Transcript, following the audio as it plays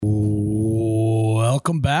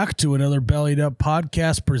Welcome back to another Bellied Up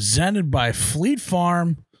podcast presented by Fleet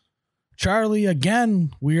Farm. Charlie,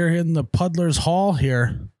 again, we are in the Puddler's Hall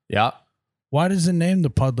here. Yeah. Why does it name the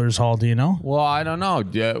Puddler's Hall? Do you know? Well, I don't know.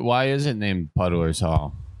 Why is it named Puddler's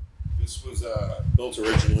Hall? This was built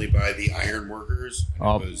originally by the iron workers.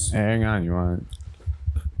 Hang on. You want?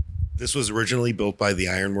 This was originally built by the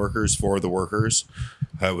iron workers for the workers.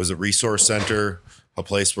 It was a resource center, a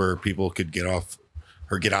place where people could get off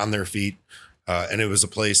or get on their feet. And it was a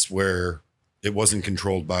place where it wasn't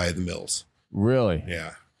controlled by the mills. Really?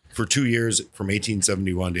 Yeah. For 2 years, from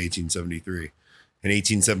 1871 to 1873. In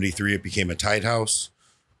 1873, it became a Tide House,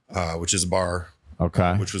 which is a bar.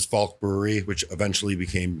 Okay. Which was Falk Brewery, which eventually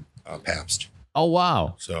became Pabst. Oh,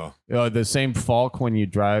 wow. So the same Falk when you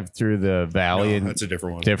drive through the valley? No, that's a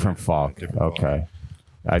different one. Different Falk. Different okay.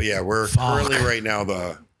 But yeah, we're currently right now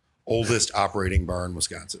the oldest operating bar in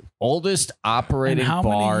Wisconsin. Oldest operating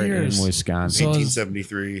bar in Wisconsin.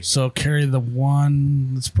 1873. So carry the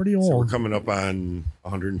one. It's pretty old. So we're coming up on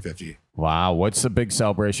 150. Wow. What's the big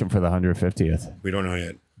celebration for the 150th? We don't know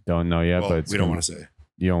yet. Don't know yet, Well, but we don't want to say.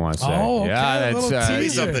 You don't want to say. Oh, okay. Yeah, that's Maybe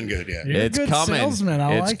something good. Yeah. You're it's a good coming. salesman.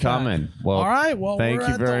 I it's like coming. That. Well, all right. Well, thank we're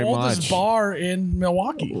you at very the oldest much. bar in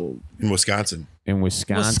Milwaukee. In Wisconsin. In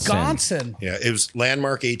Wisconsin. Wisconsin. Yeah, it was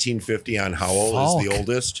landmark 1850 on Howell is the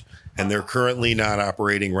oldest, and they're currently not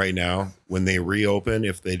operating right now. When they reopen,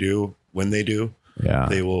 when they do, yeah,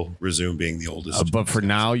 they will resume being the oldest. But for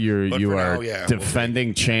now, you are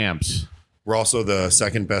defending champs. We're also the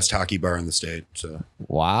second best hockey bar in the state. So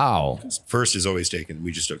wow, first is always taken.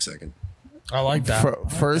 We just took second. I like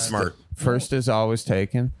that. First, smart. First is always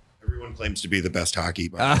taken. Everyone claims to be the best hockey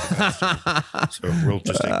bar. So we'll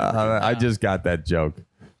just take I just got that joke.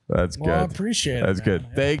 That's good. I appreciate it. That's good.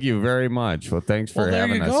 Yeah. Thank you very much. Well, thanks for there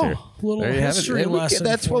having you us go. here. A little There you have history it. lesson.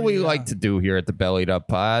 That's for what we you. like to do here at the Bellied Up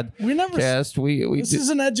Pod. We never. This is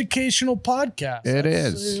an educational podcast. It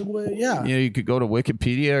is. Yeah. You could go to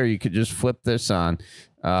Wikipedia or you could just flip this on.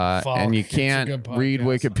 And you can't read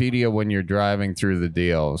Wikipedia when you're driving through the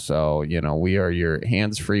deal. So, we are your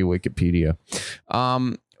hands-free Wikipedia.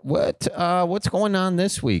 What's going on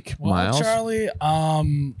this week, Miles? Charlie,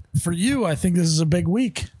 for you, I think this is a big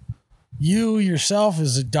week. You yourself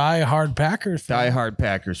is a diehard Packers fan. Diehard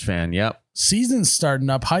Packers fan, yep. Season's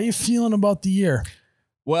starting up. How you feeling about the year?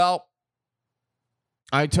 Well,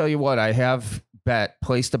 I tell you what, I have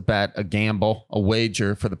placed a bet, a gamble, a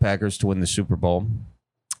wager for the Packers to win the Super Bowl.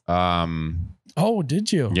 Oh,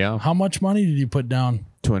 did you? Yeah. How much money did you put down?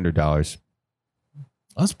 $200.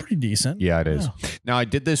 That's pretty decent. Yeah, it is. Now, I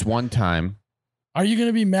did this one time. Are you going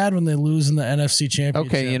to be mad when they lose in the NFC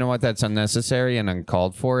Championship? Okay, you know what? That's unnecessary and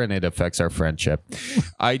uncalled for, and it affects our friendship.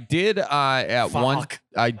 I did at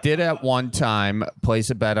one time place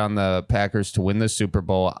a bet on the Packers to win the Super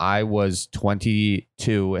Bowl. I was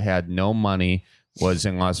 22, had no money, was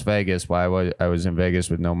in Las Vegas. Why I was in Vegas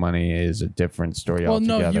with no money is a different story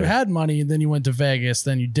altogether. Well, no, you had money, then you went to Vegas,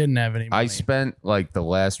 then you didn't have any money. I spent like the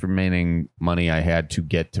last remaining money I had to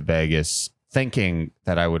get to Vegas thinking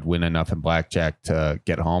that I would win enough in blackjack to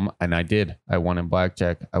get home, and I did. I won in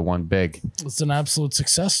blackjack. I won big. It's an absolute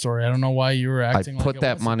success story. I don't know why you were acting like I put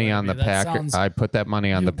that money on the Packers. I put that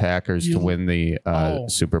money on the Packers to win the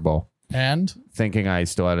Super Bowl. And? Thinking I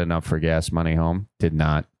still had enough for gas money home. Did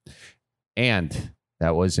not. And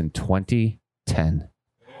that was in 2010.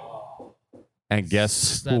 And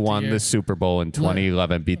guess who won the Super Bowl in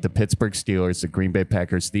 2011? Beat the Pittsburgh Steelers, the Green Bay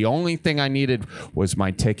Packers. The only thing I needed was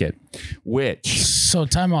my ticket, which... So,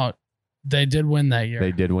 time out. They did win that year.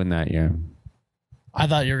 They did win that year. I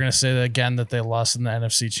thought you were going to say that again, that they lost in the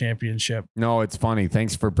NFC Championship. No, it's funny.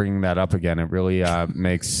 Thanks for bringing that up again. It really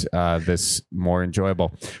makes this more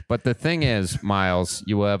enjoyable. But the thing is, Miles,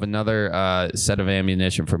 you will have another set of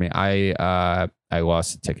ammunition for me. I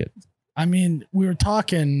lost the ticket. I mean, we were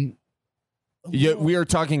talking... Yeah, we are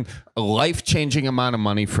talking a life-changing amount of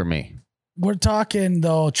money for me. We're talking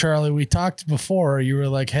though, Charlie. We talked before. You were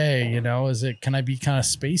like, "Hey, can I be kind of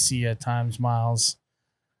spacey at times, Miles?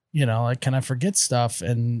 Can I forget stuff?"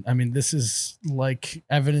 And I mean, this is like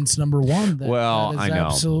evidence number one. That I know,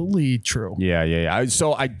 absolutely true. Yeah.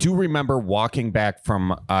 So I do remember walking back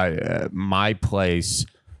from my place.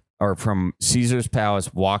 Or from Caesar's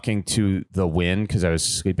Palace, walking to the Wynn because I was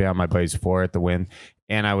sleeping on my buddy's floor at the Wynn,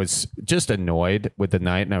 and I was just annoyed with the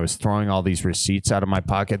night, and I was throwing all these receipts out of my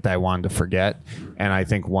pocket that I wanted to forget. And I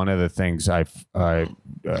think one of the things I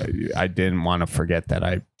didn't want to forget that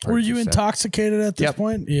I were you intoxicated at this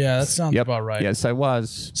point? Yeah, that sounds about right. Yes, I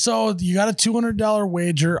was. So you got a $200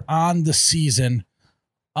 wager on the season.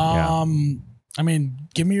 I mean,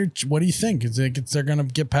 give me what do you think? Is it they're going to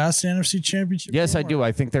get past the NFC Championship? Yes, I do.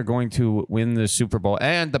 I think they're going to win the Super Bowl,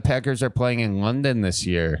 and the Packers are playing in London this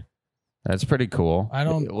year. That's pretty cool.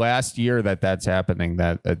 Last year that's happening.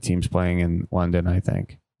 That a team's playing in London, I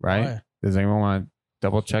think. Right? Why? Does anyone want to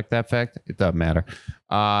double check that fact? It doesn't matter.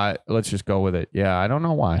 Let's just go with it. Yeah, I don't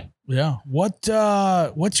know why. Yeah.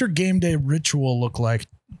 What's your game day ritual look like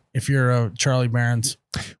if you're a Charlie Barons?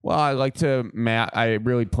 Well, I like to I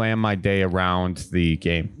really plan my day around the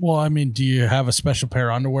game. Well, I mean, do you have a special pair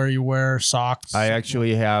of underwear you wear, socks? I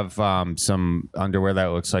actually have some underwear that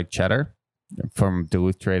looks like cheddar from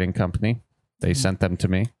Duluth Trading Company. They sent them to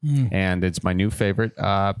me, and it's my new favorite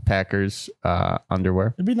Packers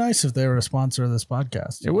underwear. It'd be nice if they were a sponsor of this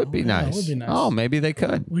podcast. It would be nice. It would be nice. Oh, maybe they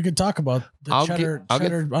could. We could talk about the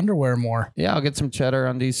cheddar underwear more. Yeah, I'll get some cheddar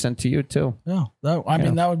undies sent to you too. Yeah, I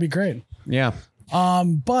mean that would be great. Yeah.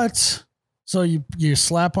 But so you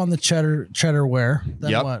slap on the cheddar wear.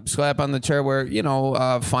 Then what? Slap on the cheddar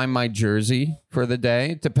wear. Find my jersey for the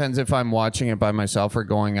day. Depends if I'm watching it by myself or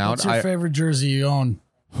going out. What's your favorite jersey you own?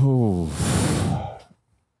 Ooh.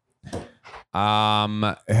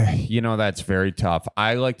 That's very tough.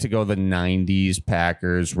 I like to go the 90s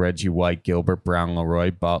Packers, Reggie White, Gilbert Brown,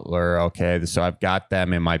 Leroy Butler. Okay, so I've got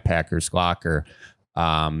them in my Packers locker.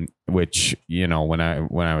 Which, when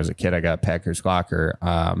I was a kid, I got Packers locker.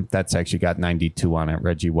 That's actually got 92 on it,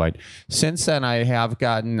 Reggie White. Since then, I have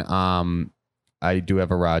gotten I do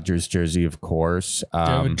have a Rodgers jersey, of course. Do you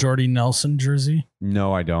have a Jordy Nelson jersey?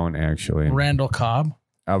 No, I don't actually. Randall Cobb?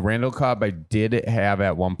 Randall Cobb I did have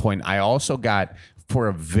at one point. I also got, for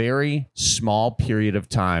a very small period of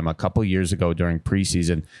time, a couple years ago during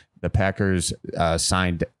preseason, the Packers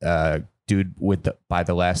signed a dude by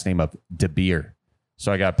the last name of DeBeer.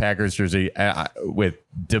 So I got Packers jersey with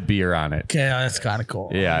DeBeer on it. Okay, that's kind of cool.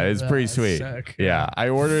 Yeah, it's pretty sweet. Sick. Yeah, I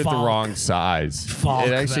ordered the wrong size.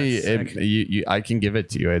 It actually, I can give it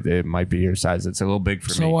to you. It might be your size. It's a little big for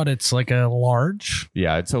me. So what? It's like a large.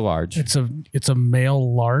 Yeah, it's a large. It's a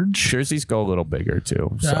male large. Jerseys go a little bigger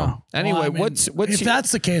too. So yeah. Anyway, what's if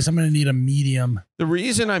that's the case, I'm going to need a medium. The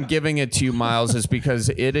reason I'm giving it to you, Miles, is because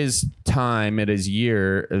it is time. It is the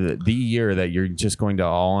year that you're just going to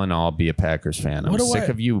all in all be a Packers fan. I'm sick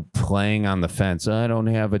of you playing on the fence. I don't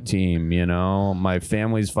have a team. My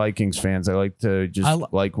family's Vikings fans. I like to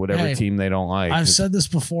just like whatever team they don't like. I've said this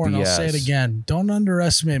before, and I'll say it again. Don't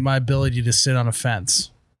underestimate my ability to sit on a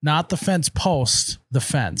fence. Not the fence post, the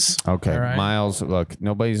fence. Okay, right? Miles, look,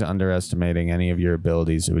 nobody's underestimating any of your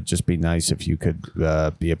abilities. It would just be nice if you could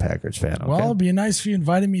be a Packers fan. Okay? Well, it'd be nice if you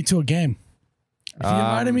invited me to a game. If you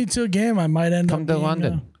invited me to a game, I might end up Come to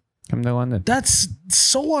London. Come to London. That's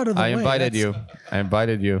so out of the way. I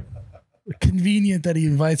invited you. Convenient that he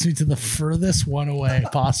invites me to the furthest one away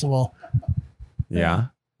possible. Yeah.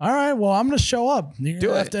 All right. Well, I'm going to show up. You're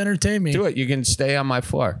going to have to entertain me. Do it. You can stay on my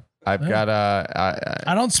floor. I've got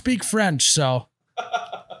I don't speak French, so.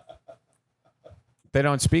 They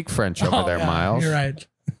don't speak French over there, Miles. You're right.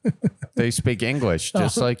 They speak English,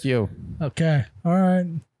 just like you. Okay. All right.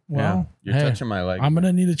 Well, you're touching my leg. I'm going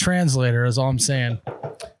to need a translator is all I'm saying.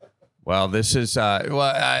 Well, this is,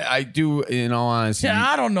 I do, in all honesty.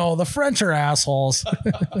 Yeah, I don't know. The French are assholes.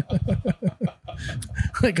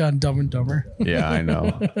 Like on Dumb and Dumber. Yeah, I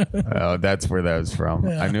know. Oh, that's where that was from.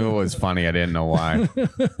 Yeah. I knew it was funny. I didn't know why.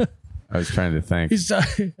 I was trying to think.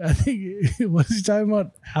 I think, was he talking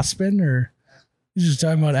about Aspen or he's just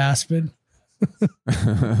talking about Aspen?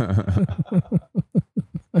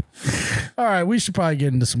 All right, we should probably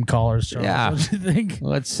get into some callers, Charles. Yeah. What do you think?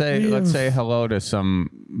 Let's say hello to some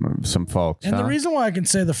folks. And the reason why I can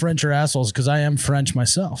say the French are assholes because I am French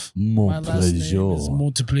myself. My last name is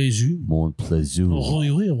Montplaisir.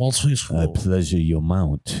 I pleasure your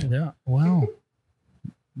mount. Yeah. Wow.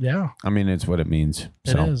 Yeah. I mean, it's what it means.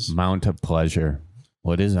 It is. Mount of pleasure.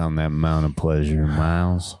 What is on that mount of pleasure,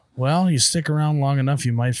 Miles? Well, you stick around long enough,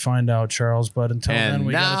 you might find out, Charles. But until then,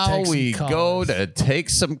 we got to take some callers. Go to take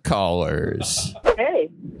some callers. Hey.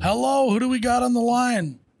 Hello, who do we got on the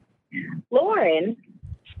line? Lauren.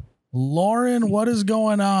 Lauren, what is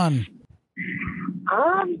going on?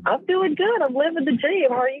 I'm doing good. I'm living the dream.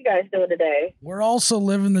 How are you guys doing today? We're also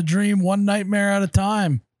living the dream one nightmare at a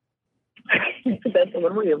time. That's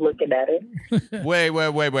one way of looking at it.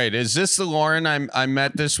 Wait. Is this the Lauren I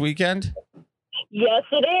met this weekend? Yes,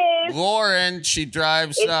 it is. Lauren, she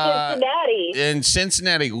drives in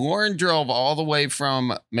Cincinnati. Lauren drove all the way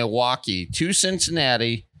from Milwaukee to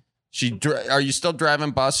Cincinnati. Are you still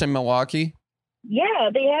driving bus in Milwaukee? Yeah,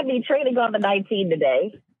 they had me training on the 19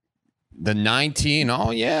 today. The 19?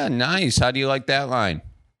 Oh, yeah, nice. How do you like that line?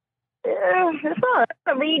 It's not.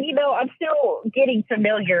 I mean, I'm still getting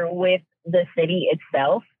familiar with the city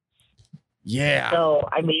itself. Yeah. So,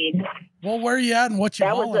 I mean, Well, where are you at and what you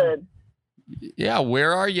that was hauling? Yeah.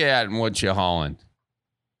 Where are you at and what you hauling?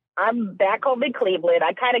 I'm back home in Cleveland.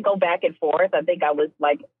 I kind of go back and forth. I think I was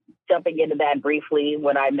like jumping into that briefly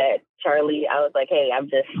when I met Charlie. I was like, hey, I'm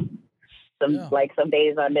just some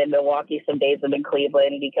days I'm in Milwaukee, some days I'm in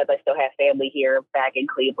Cleveland because I still have family here back in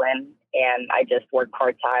Cleveland, and I just work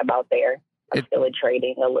part-time out there. I'm still in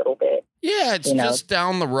trading a little bit. Yeah, it's just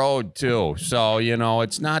down the road too. So,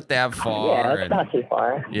 it's not that far. Yeah, it's not too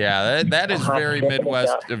far. Yeah, that is very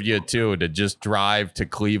Midwest of you too, to just drive to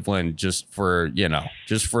Cleveland just for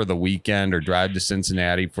the weekend, or drive to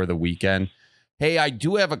Cincinnati for the weekend. Hey, I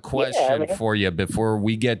do have a question for you before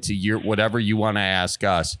we get to whatever you want to ask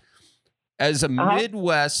us. As a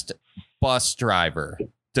Midwest bus driver,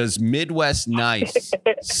 does Midwest nice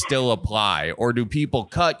still apply, or do people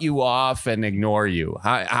cut you off and ignore you?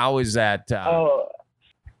 How is that?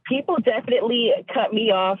 People definitely cut me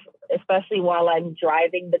off, especially while I'm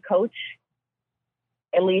driving the coach.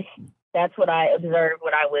 At least that's what I observed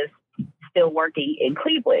when I was still working in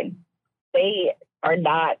Cleveland. They are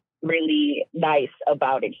not really nice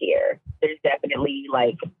about it here. There's definitely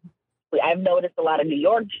I've noticed a lot of New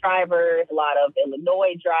York drivers, a lot of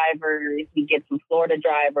Illinois drivers. You get some Florida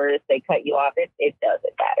drivers, they cut you off. It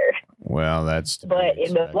doesn't matter. Well, but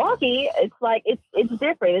in Milwaukee, it's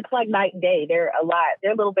different. It's like night and day. They're a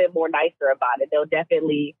little bit more nicer about it. They'll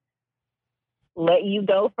definitely let you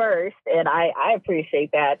go first, and I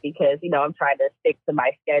appreciate that because I'm trying to stick to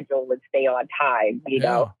my schedule and stay on time,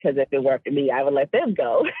 because if it worked for me, I would let them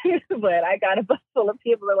go. But I got a bus full of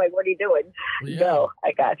people that are like, what are you doing? Well, No,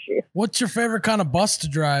 I got you. What's your favorite kind of bus to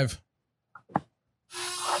drive?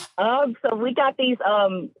 So we got these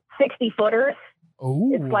 60-footers.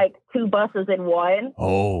 Oh, it's like two buses in one.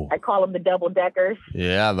 Oh, I call them the double deckers.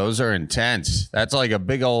 Yeah, those are intense. That's like a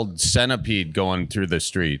big old centipede going through the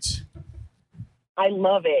streets. I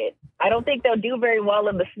love it. I don't think they'll do very well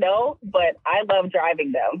in the snow, but I love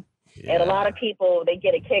driving them. Yeah. And a lot of people, they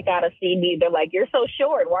get a kick out of seeing me. They're like, you're so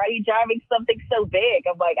short. Why are you driving something so big?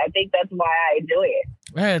 I'm like, I think that's why I enjoy it.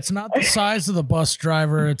 Hey, it's not the size of the bus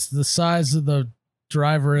driver. It's the size of the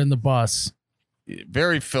driver in the bus.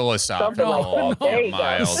 Very philosophical, like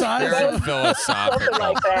Miles. Very philosophical. Something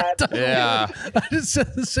like that. Yeah. I just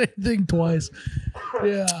said the same thing twice.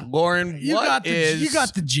 Yeah. Lauren, you got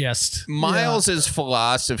the gist. Miles's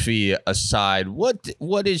philosophy aside,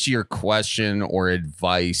 what is your question or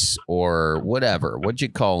advice or whatever? What'd you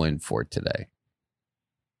call in for today?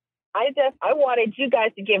 I wanted you guys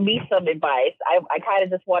to give me some advice. I kind of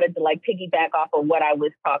just wanted to piggyback off of what I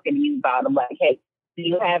was talking to you about. I'm like, hey, do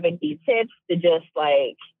you have any tips to just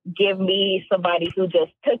give me somebody who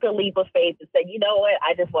just took a leap of faith and said, you know what,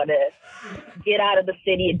 I just want to get out of the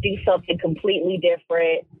city and do something completely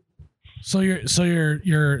different? So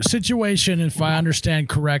your situation, if I understand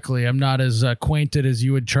correctly, I'm not as acquainted as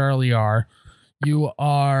you and Charlie are. You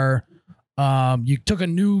are you took a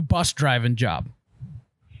new bus driving job.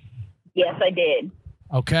 Yes, I did.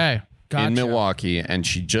 Okay, gotcha. In Milwaukee, and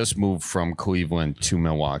she just moved from Cleveland to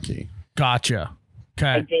Milwaukee. Gotcha. Okay.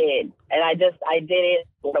 I did. And I did it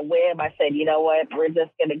on a whim. I said, you know what, we're just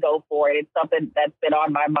going to go for it. It's something that's been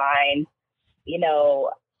on my mind.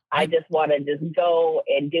 I just want to just go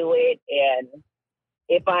and do it. And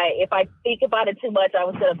if I think about it too much, I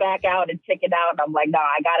was going to back out and check it out. And I'm like, no,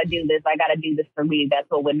 I got to do this. I got to do this for me. That's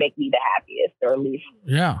what would make me the happiest, or at least.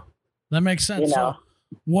 Yeah, that makes sense. So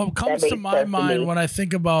what comes to my mind when I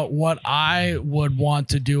think about what I would want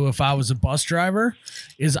to do if I was a bus driver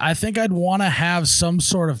is I think I'd want to have some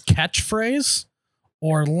sort of catchphrase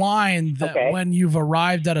or line that when you've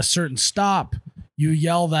arrived at a certain stop, you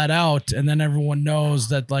yell that out, and then everyone knows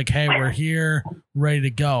that hey, we're here, ready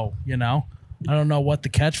to go. I don't know what the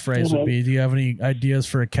catchphrase would be. Do you have any ideas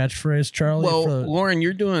for a catchphrase, Charlie? Well, Lauren,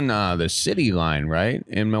 you're doing the city line, right,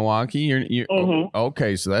 in Milwaukee? You're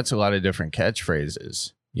okay, so that's a lot of different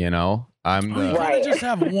catchphrases. I'm the. You kind of just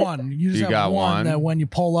have one. You just have one that when you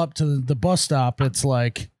pull up to the bus stop, it's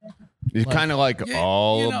it's kind of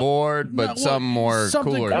all aboard, but some more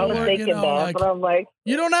cooler. I was thinking that, but I'm like,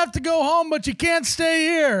 you don't have to go home, but you can't stay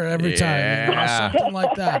here every time. Something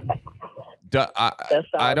like that.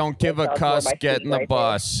 I don't give a cuss, get in the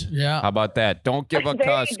bus. Yeah. How about that? Don't give a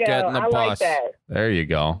cuss, get in the bus. Like that. There you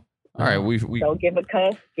go. All right, we don't give a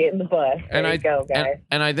cuss, get in the bus. There you go, guys.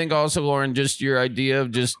 And I think also, Lauren, just your idea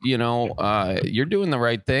of just you're doing the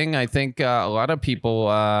right thing. I think a lot of people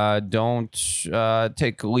don't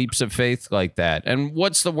take leaps of faith like that. And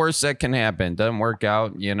what's the worst that can happen? Doesn't work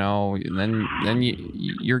out, then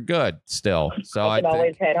you're good still. So I can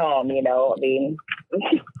always head home. I mean,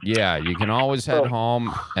 Yeah, you can always head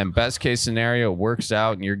home, and best case scenario, it works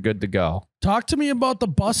out, and you're good to go. Talk to me about the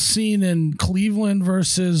bus scene in Cleveland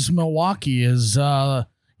versus Milwaukee. Is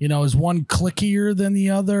is one clickier than the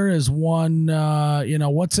other? Is one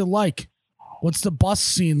what's it like? What's the bus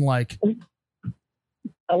scene like?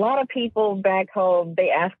 A lot of people back home, they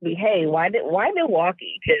ask me, hey, why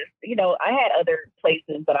Milwaukee? Because, I had other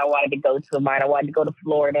places that I wanted to go to. I wanted to go to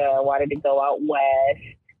Florida. I wanted to go out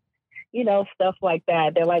west, stuff like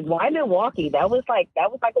that. They're like, why Milwaukee? That was like a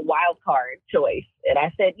wild card choice. And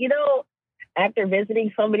I said, after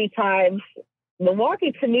visiting so many times,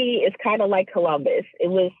 Milwaukee to me is kind of like Columbus.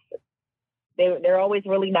 They're always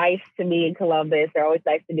really nice to me in Columbus. They're always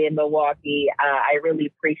nice to me in Milwaukee. I really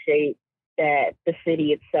appreciate that the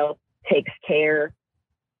city itself takes care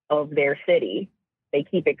of their city. They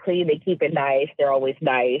keep it clean. They keep it nice. They're always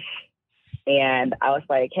nice. And I was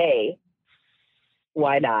like, hey,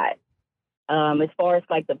 why not? As far as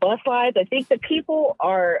like the bus lines, I think the people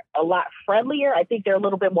are a lot friendlier. I think they're a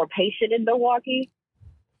little bit more patient in Milwaukee.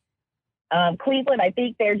 Cleveland, I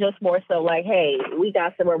think they're just more so like, hey, we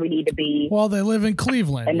got somewhere we need to be. Well, they live in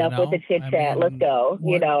Cleveland. Enough with the chit chat. Let's go.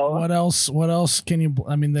 What else can you?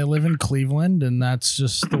 I mean, they live in Cleveland, and that's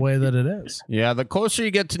just the way that it is. Yeah, the closer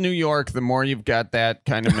you get to New York, the more you've got that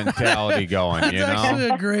kind of mentality going. That's actually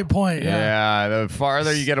a great point. Yeah, the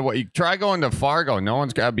farther you get away, you try going to Fargo. No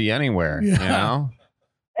one's got to be anywhere. Yeah.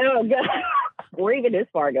 Oh God. Where even is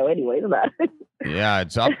Fargo anyways? Yeah,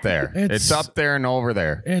 it's up there. It's up there and over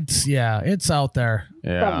there. It's out there.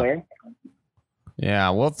 Yeah. Somewhere. Yeah.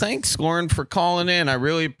 Well, thanks, Lauren, for calling in. I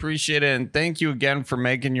really appreciate it. And thank you again for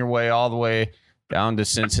making your way all the way down to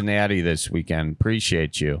Cincinnati this weekend.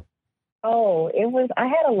 Appreciate you. Oh, I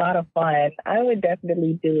had a lot of fun. I would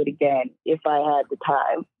definitely do it again if I had the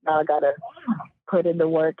time. Now I gotta put in the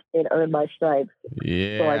work and earn my stripes.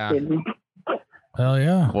 Yeah. So I can. Hell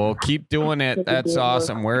yeah. Well, keep doing it. That's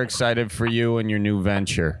awesome. We're excited for you and your new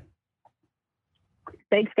venture.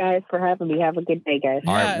 Thanks, guys, for having me. Have a good day, guys.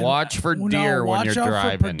 All right, watch for deer when you're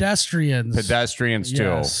driving. For pedestrians. Pedestrians,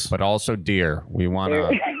 yes. too, but also deer. We want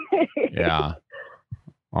to, yeah.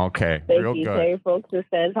 Okay, Thank real you. good. Say, folks, who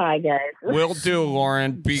says hi, guys. Will do,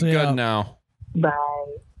 Lauren. Be See ya. good now. Bye.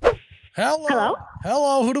 Hello.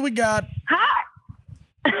 Hello. Who do we got? Hi.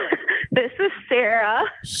 This is Sarah.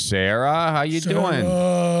 Sarah, how you doing?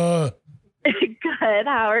 Good.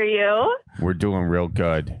 How are you? We're doing real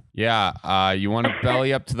good. Yeah. You want to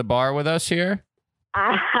belly up to the bar with us here?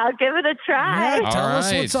 I'll give it a try. Yeah, tell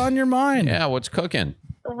us what's on your mind. Yeah, what's cooking?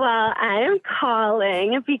 Well, I'm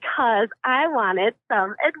calling because I wanted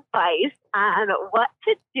some advice on what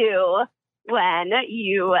to do when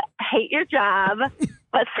you hate your job,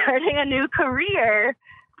 but starting a new career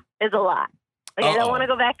is a lot. Like, I don't want to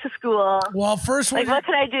go back to school. Well, first, what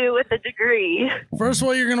can I do with a degree? First,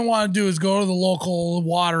 what you're going to want to do is go to the local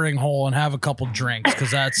watering hole and have a couple drinks,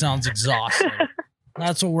 because that sounds exhausting.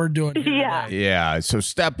 That's what we're doing here Yeah. today. Yeah. So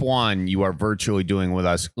step one, you are virtually doing with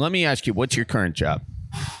us. Let me ask you, what's your current job?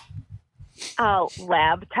 Oh,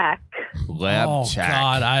 lab tech. Lab tech.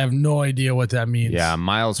 God, I have no idea what that means. Yeah,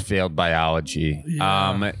 Miles failed biology.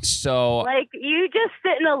 Yeah. So Like, you just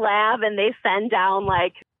sit in a lab and they send down,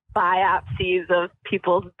 like, biopsies of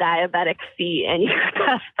people's diabetic feet and you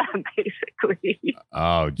test them, basically.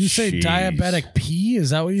 oh, You say geez. diabetic pee? Is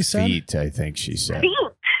that what you said? Feet, I think she said.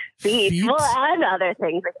 Feet. Well, and other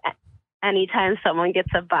things. Like, anytime someone gets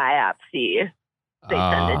a biopsy, they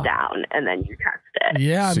send it down and then you test it.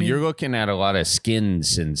 Yeah. So you're looking at a lot of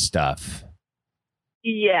skins and stuff.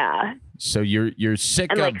 Yeah. So you're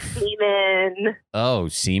sick And of like semen. Oh,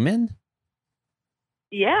 semen?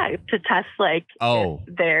 Yeah, to test like Oh.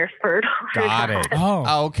 if they're fertile. or Got not. it. Oh.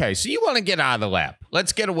 Oh, okay. So you want to get out of the lab.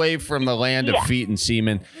 Let's get away from the land of feet and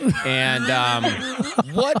semen. And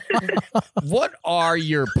what are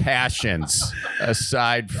your passions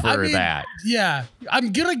aside for that? Yeah.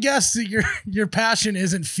 I'm going to guess that your passion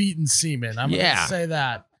isn't feet and semen. I'm going to say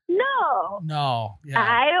that. No. No. Yeah.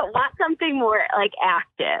 I want something more like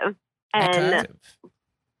active and Okay.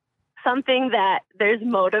 something that there's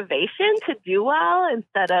motivation to do well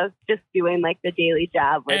instead of just doing like the daily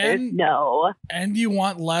job where there's no. And you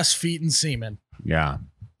want less feet and semen. Yeah.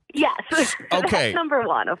 Yes. Okay. That's number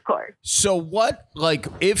one, of course. So what, like,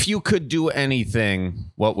 if you could do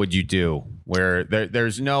anything, what would you do? Where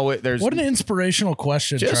there's What an inspirational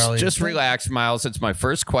question, Charlie. Just relax, Miles. It's my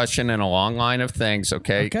first question in a long line of things.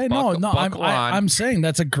 Okay. Okay. Buckle on. I'm saying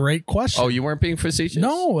that's a great question. Oh, you weren't being facetious?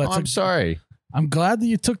 No, I'm sorry. I'm glad that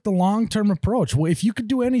you took the long-term approach. Well, if you could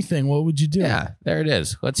do anything, what would you do? Yeah, there it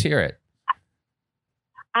is. Let's hear it.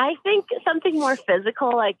 I think something more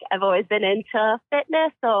physical. Like I've always been into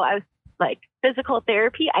fitness, so I was like physical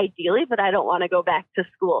therapy ideally, but I don't want to go back to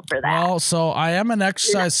school for that. Well, so I am an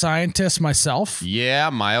exercise scientist myself. Yeah,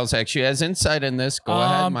 Miles actually has insight in this. Go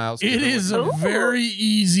ahead, Miles. It is a very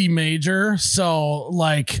easy major. So,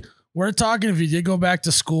 like, we're talking if you did go back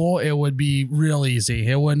to school, it would be real easy.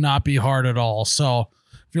 It would not be hard at all. So,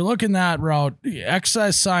 if you're looking that route,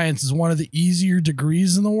 exercise science is one of the easier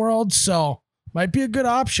degrees in the world. So, might be a good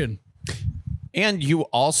option. And you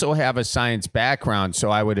also have a science background, so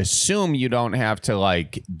I would assume you don't have to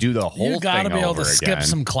like do the whole thing. You got to be able to skip again.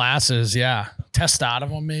 some classes. Yeah. Test out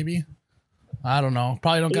of them, maybe. I don't know.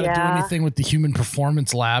 Probably don't got to do anything with the human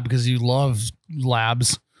performance lab because you love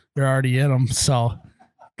labs. You're already in them. So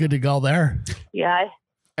good to go there. Yeah.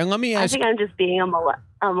 And let me I ask think I'm just being a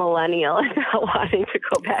millennial and not wanting to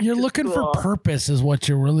go back You're to looking school. for purpose is what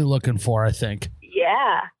you're really looking for, I think.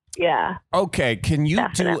 Yeah. Yeah. okay, can you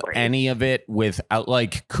Definitely. do any of it without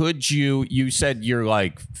like could you said you're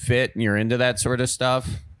like fit and you're into that sort of stuff?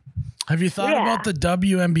 Have you thought about the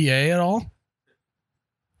WNBA at all?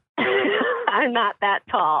 I'm not that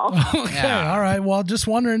tall. Okay. Yeah. All right. Well, just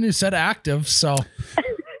wondering. You said active. So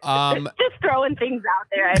Just throwing things out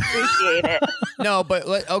there. I appreciate it. No,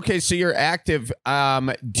 but okay, so you're active.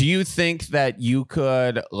 Do you think that you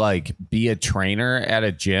could like be a trainer at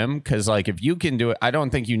a gym? Because like if you can do it, I don't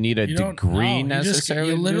think you need a degree necessarily.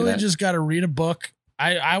 You to do literally that. just got to read a book.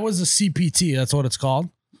 I was a CPT. That's what it's called.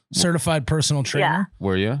 Certified personal trainer.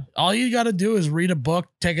 Were you? All you got to do is read a book,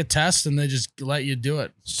 take a test, and they just let you do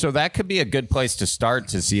it. So that could be a good place to start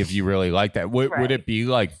to see if you really like that. Would it be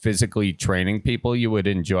like physically training people? You would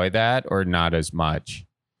enjoy that or not as much?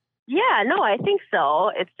 Yeah, no, I think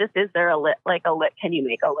so. It's just, is there can you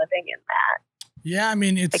make a living in that? Yeah, I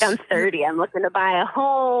mean, it's Like I'm 30, I'm looking to buy a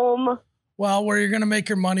home. well, where you're going to make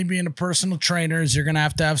your money being a personal trainer is you're going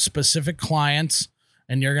to have specific clients,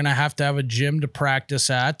 and you're going to have a gym to practice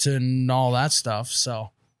at and all that stuff. So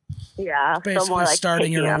Yeah, basically so more like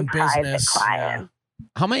starting your taking own on private business. clients.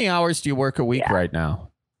 How many hours do you work a week Yeah. right now?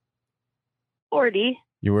 40.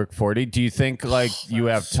 You work 40. Do you think like you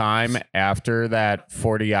have time after that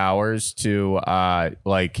 40 hours to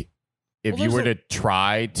like if Well, you were there's to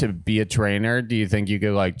try to be a trainer, do you think you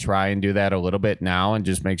could like try and do that a little bit now and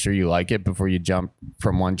just make sure you like it before you jump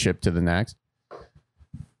from one ship to the next?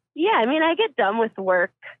 Yeah, I mean, I get done with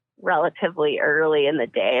work relatively early in the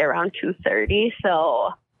day, around 2:30. So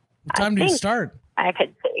What time do you start? I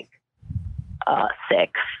could take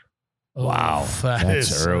 6. Wow, That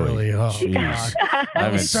that's is early. Oh, Jeez. God. I I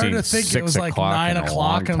haven't was starting to seen think it was 6 like o'clock 9 in a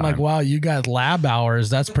o'clock. long I'm like, time. wow, you got lab hours.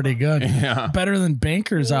 That's pretty good. Yeah. Better than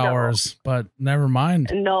banker's No. hours, but never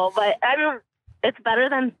mind. No, but I mean, it's better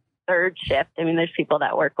than third shift. I mean, there's people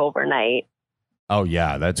that work overnight. Oh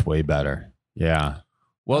yeah, that's way better. Yeah.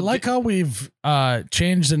 Well, I like how we've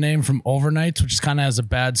changed the name from overnights, which kind of has a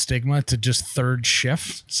bad stigma, to just third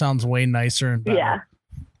shift. Sounds way nicer and better. Yeah.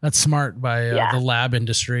 That's smart by the lab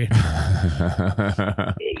industry.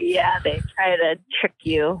 Yeah, they try to trick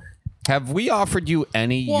you. Have we offered you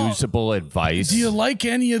any usable advice? Do you like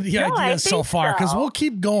any of the No, I ideas so think far? Because so. we'll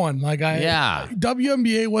keep going. Yeah.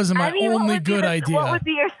 WNBA wasn't my I mean, only good idea. What would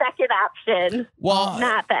be your second option? Well,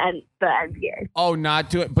 Not the NBA. oh, not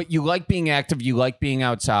do it. But you like being active. You like being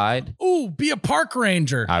outside. Ooh, be a park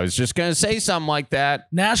ranger. I was just gonna say something like that.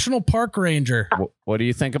 National park ranger. What do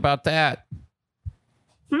you think about that?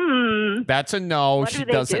 That's a no. What She do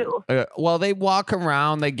they doesn't. do? Well, they walk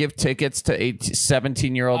around. They give tickets to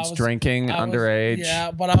 17-year-olds drinking underage.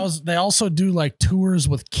 Yeah, but they also do like tours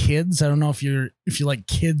with kids. I don't know if you like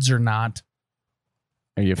kids or not.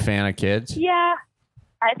 Are you a fan of kids? Yeah,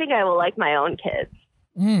 I think I will like my own kids.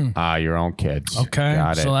 Your own kids. Okay,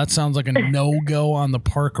 Got it. so that sounds like a no-go on the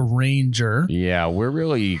park ranger. Yeah, we're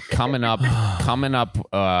really coming up with. I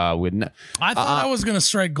thought I was going to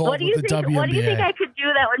strike gold What do with you the think? WNBA. What do you think I could do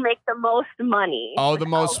that would make the most money? Oh, the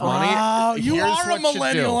most money? Oh, you Here's are a what you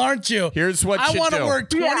millennial, do. aren't you? Here's what I you want to do. work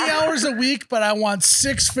 20 Yeah. hours a week, but I want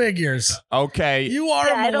 6 figures. Okay. You are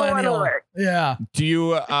Yeah, a I don't millennial. wanna work. Yeah. Do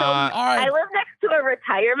you? All right. I live next to a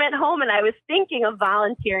retirement home, and I was thinking of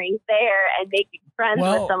volunteering there and making friends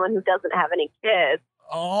Well- with someone who doesn't have any kids.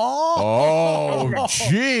 Oh,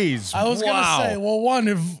 jeez. I was gonna say, well, one,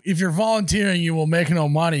 if you're volunteering, you will make no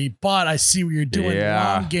money. But I see what you're doing.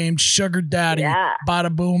 Yeah. Long game, sugar daddy, Yeah.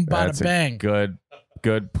 bada boom, bada That's bang. a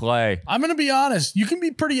good play. I'm gonna be honest. You can be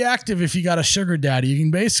pretty active if you got a sugar daddy. You can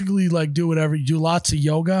basically like do whatever. You do lots of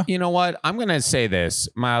yoga. You know what? I'm going to say this,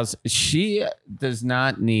 Miles. She does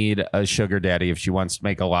not need a sugar daddy if she wants to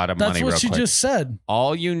make a lot of That's money what real she quick. just said.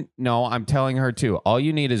 I'm telling her too. All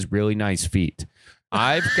you need is really nice feet.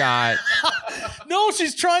 I've got No,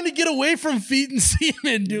 she's trying to get away from feet and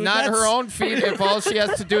semen, dude. Not her own feet. If all she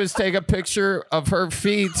has to do is take a picture of her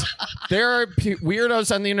feet, there are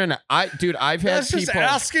weirdos on the internet. I've had That's people just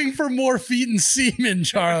asking for more feet and semen,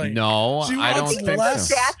 Charlie. No, She I don't wants think less.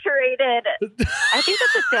 so. Saturated. I think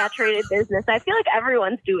that's a saturated business. I feel like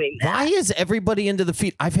everyone's doing that. Why is everybody into the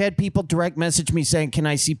feet? I've had people direct message me saying, "Can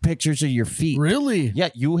I see pictures of your feet?" Really? Yeah,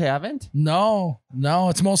 you haven't? No.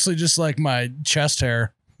 It's mostly just like my chest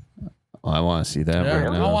hair. Oh, I want to see that Yeah.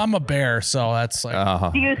 right now. Oh, I'm a bear, so that's like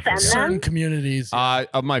Do you send certain them? communities.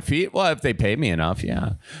 Of my feet? Well, if they pay me enough,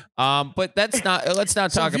 yeah. But that's not. Let's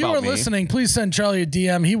not So talk if you about are me. listening, please send Charlie a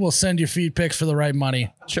DM. He will send you feet pics for the right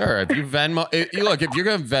money. Sure. If you Venmo, look, if you're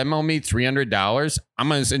gonna Venmo me $300, I'm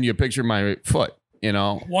gonna send you a picture of my foot.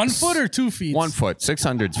 1 foot or 2 feet? 1 foot.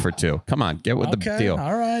 600's for 2. Come on, get with the deal.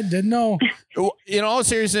 All right. Didn't know. In all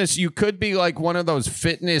seriousness, you could be like one of those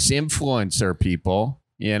fitness influencer people.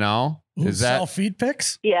 Is that sell feet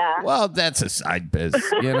pics? Yeah. well? That's a side biz.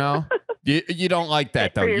 You don't like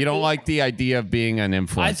that though. You don't like the idea of being an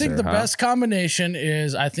influencer. I think the best combination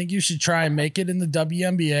is I think you should try and make it in the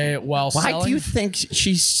WNBA while Why selling do you think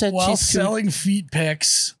she said while she's too- selling feet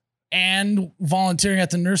pics and volunteering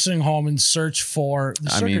at the nursing home in search for the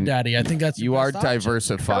sugar daddy. I think that's you the are best option.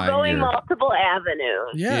 diversifying. Going your- multiple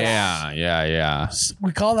avenues. Yes. Yeah.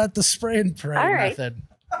 We call that the spray and pray All right. method.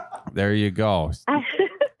 There you go.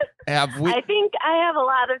 Have we? I think I have a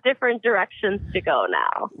lot of different directions to go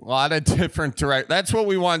now. A lot of different That's what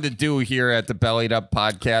we wanted to do here at the Bellied Up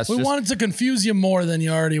Podcast. We wanted to confuse you more than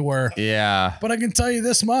you already were. Yeah. But I can tell you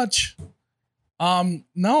this much.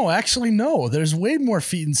 No. There's way more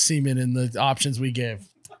feet and semen in the options we gave.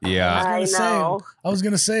 Yeah. I know. I was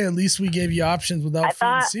gonna say at least we gave you options without feet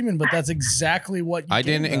and semen, but that's exactly what you I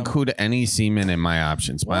gave didn't them. include any semen in my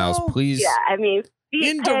options. Miles, Well, please. Yeah, I mean, feet pics,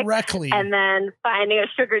 indirectly. and then finding a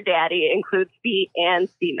sugar daddy includes feet and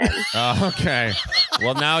semen. Oh, okay.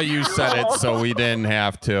 Well, now you said it, so we didn't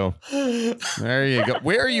have to. There you go.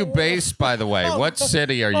 Where are you based, by the way? What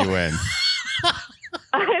city are you in?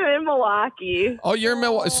 I'm in Milwaukee. Oh, you're in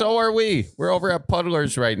Milwaukee. So are we. We're over at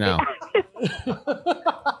Puddlers right now.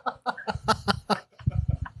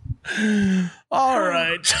 All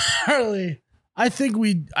right, Charlie. I think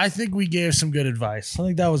we gave some good advice. I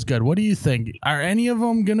think that was good. What do you think? Are any of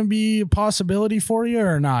them going to be a possibility for you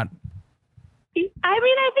or not? I mean,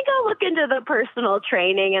 I think I'll look into the personal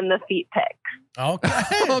training and the feet pics. Okay.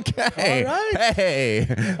 Okay. All right. Hey.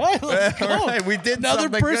 Let's go. All right. We did Another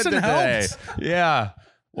something person good today. helps. Yeah.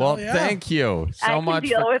 Well, yeah. thank you I so can much.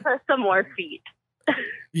 deal with some more feet.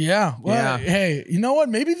 Yeah. Well, Yeah. hey, you know what?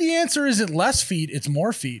 Maybe the answer isn't less feet; it's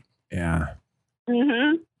more feet. Yeah.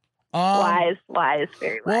 Mm-hmm. Wise,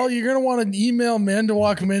 very wise. Well, you're going to want to email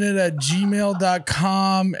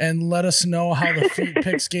mandawalkminute@gmail.com and let us know how the feet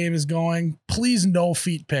picks game is going. Please, no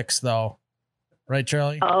feet picks, though. Right,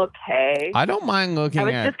 Charlie? Okay. I don't mind looking I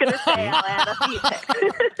was at. just going to say I'll add a feet pic.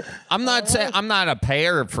 I'm not saying I'm not a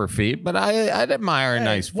payer for feet, but I'd admire a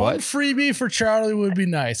nice One foot. freebie for Charlie would be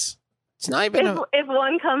nice. It's not even. If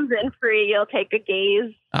one comes in free, you'll take a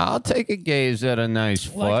gaze. I'll take a gaze at a nice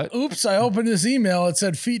foot. Like, oops, I opened this email. It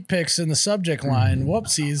said feet pics in the subject line.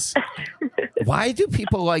 Whoopsies. Why do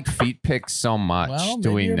people like feet pics so much? Well, do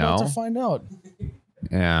maybe we you're about know? to find out.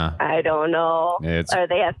 Yeah. I don't know. It's- Or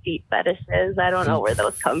they have feet fetishes. I don't know where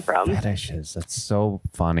those come from. Fetishes. That's so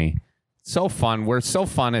funny. So fun. We're so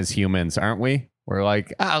fun as humans, aren't we? We're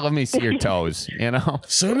like, let me see your toes. As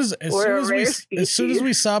soon as We're a rare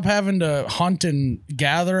we stop having to hunt and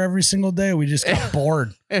gather every single day, we just get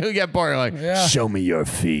bored. We get bored. Like, Yeah. show me your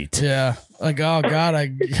feet. Yeah. Like, oh God, I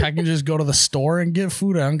can just go to the store and get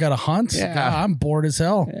food. I don't got to hunt. Yeah. God, I'm bored as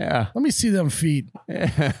hell. Yeah. Let me see them feet.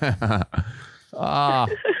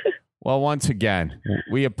 Well, once again,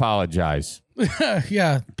 we apologize.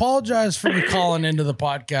 Yeah. Apologize for you calling into the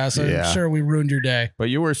podcast. I'm Yeah. sure we ruined your day. But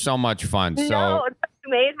you were so much fun. So No,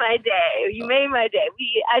 you made my day. You made my day.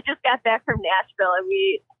 I just got back from Nashville,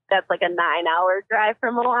 and that's like a 9-hour drive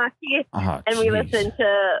from Milwaukee, oh, and we jeez. listened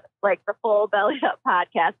to like the full Bellied Up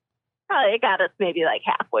podcast. Probably got us maybe like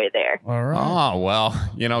halfway there. All right. Oh,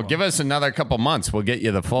 well, give us another couple months. We'll get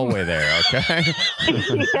you the full way there, okay?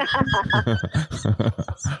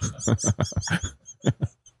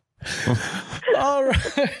 All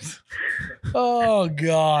right. Oh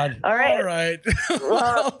God. All right. All right.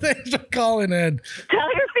 Well, thanks for calling in.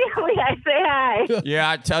 Tell your family I say hi.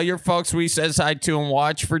 Yeah, tell your folks we says hi to and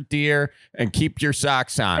watch for deer and keep your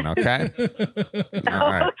socks on, okay?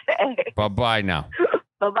 All right. Okay. Bye-bye now.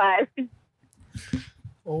 Bye-bye.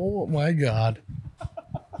 Oh my God.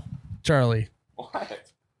 Charlie.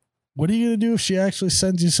 What are you gonna do if she actually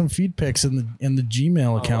sends you some feed pics in the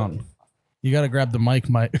Gmail account? You got to grab the mic,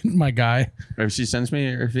 my guy. If she sends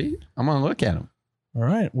me her feet, I'm gonna look at them. All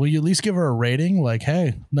right. Will you at least give her a rating? Like,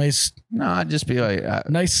 hey, nice. No, I'd just be like,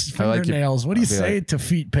 nice like fingernails. What do you say like, to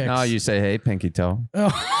feet pics? No, you say, hey, pinky toe.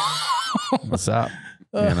 What's up?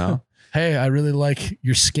 You know. Hey, I really like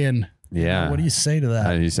your skin. Yeah. What do you say to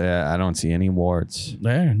that? You say, I don't see any warts.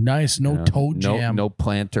 There, nice. No toe jam. No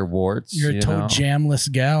plantar warts. You're a toe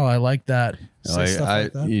jamless gal. I like that.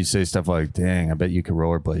 You say stuff like, dang, I bet you could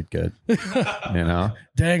rollerblade good. You know?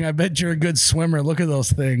 Dang, I bet you're a good swimmer. Look at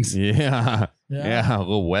those things. Yeah. Yeah. A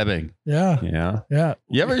little webbing. Yeah. Yeah. Yeah.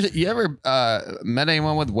 You ever met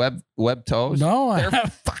anyone with web toes? No, they're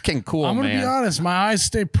fucking cool. I'm gonna be honest. My eyes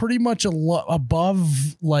stay pretty much above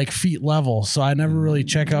like feet level, so I never really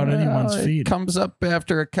check out anyone's feet. It comes up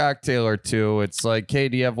after a cocktail or two. It's like, hey,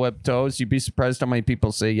 do you have web toes? You'd be surprised how many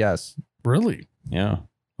people say yes. Really? Yeah.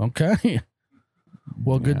 Okay.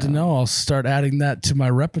 Well, good to know. I'll start adding that to my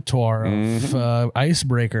repertoire of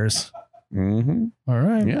icebreakers. Mm-hmm. All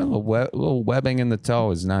right. Yeah, a little webbing in the toe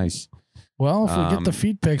is nice. Well, if we get the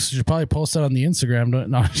feet pics, we should probably post that on the Instagram.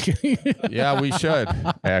 No, I'm just kidding. Yeah, we should,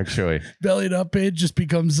 actually. Bellied Up page just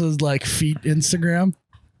becomes a, like feet Instagram.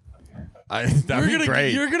 That'd be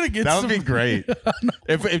great. You're gonna get. That would be great.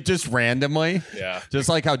 if just randomly, just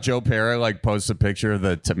like how Joe Pera like posts a picture of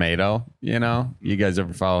the tomato. You know, you guys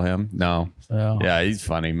ever follow him? No. Oh. Yeah, he's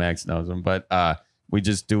funny. Max knows him, but we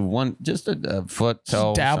just do just a foot,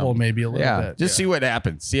 toe, just dabble maybe a little bit. Just see what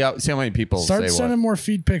happens. See how many people start sending more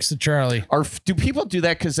feet pics to Charlie. Or do people do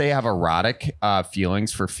that because they have erotic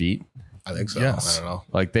feelings for feet? I think so. Yes. I don't know.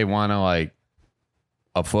 Like they want to like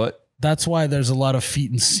a foot. That's why there's a lot of feet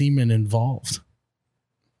and semen involved.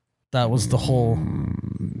 That was the whole.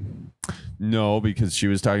 No, because she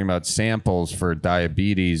was talking about samples for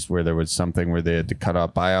diabetes where there was something where they had to cut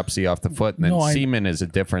off biopsy off the foot, and then semen is a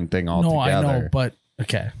different thing altogether. No, I know, but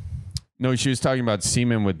okay. No, she was talking about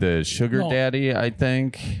semen with the sugar daddy, I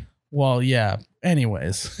think. Well, yeah.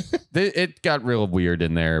 Anyways. It got real weird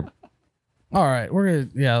in there. All right, we're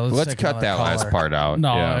gonna let's cut that last part out.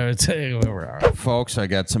 No, yeah. Folks, I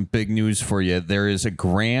got some big news for you. There is a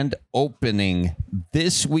grand opening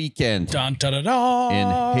this weekend dun, dun, dun, dun. in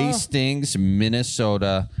Hastings,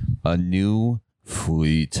 Minnesota. A new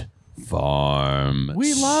Fleet Farm.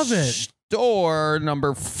 We love it. Store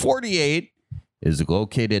number 48 is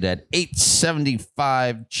located at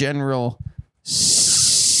 875 General Sieben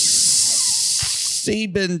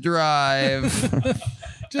Drive.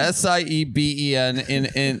 Sieben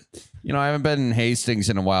in you know, I haven't been in Hastings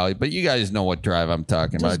in a while, but you guys know what drive I'm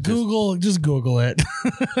talking about. Just Google it.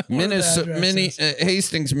 Minnesota,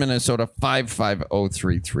 Hastings, Minnesota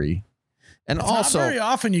 55033. And it's also, not very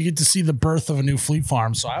often you get to see the birth of a new Fleet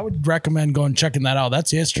Farm, so I would recommend going checking that out.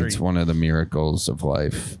 That's history. It's one of the miracles of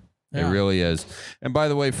life. Yeah. It really is. And by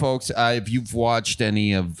the way, folks, if you've watched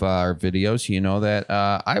any of our videos, you know that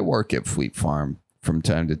I work at Fleet Farm from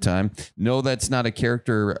time to time. No, that's not a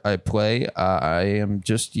character I play. I am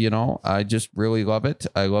just, I just really love it.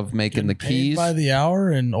 I love making the keys. Paid by the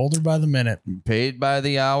hour and older by the minute. Paid by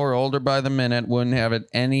the hour, older by the minute. Wouldn't have it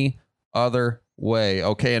any other way.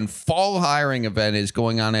 Okay, and fall hiring event is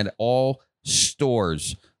going on at all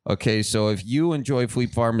stores. Okay, so if you enjoy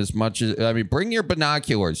Fleet Farm as much as, bring your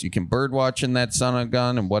binoculars. You can bird watch in that son of a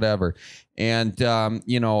gun and whatever. And, I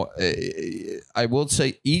will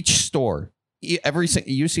say each store,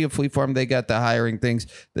 you see a Fleet Farm, they got the hiring things.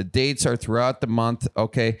 The dates are throughout the month,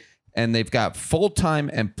 okay? And they've got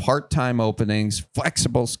full-time and part-time openings,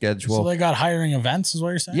 flexible schedule. So they got hiring events is what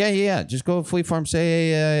you're saying? Yeah. Just go to Fleet Farm,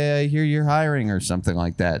 say, hey, I hear you're hiring or something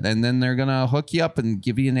like that. And then they're going to hook you up and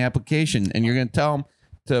give you an application. And you're going to tell them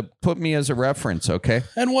to put me as a reference, okay?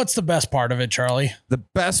 And what's the best part of it, Charlie? The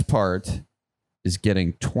best part is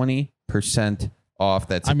getting 20% off.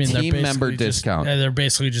 That's a team member discount. They're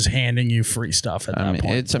basically just handing you free stuff at that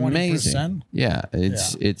point. It's 20%? amazing. Yeah,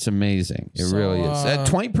 it's amazing. It really is. At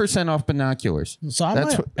 20% off binoculars. So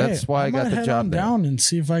that's why I got the job there. Down and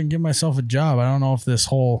see if I can get myself a job. I don't know if this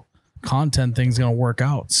whole content thing's going to work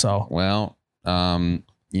out. So well, I'm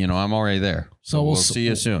already there. So we'll see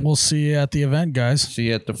you soon. We'll see you at the event, guys. See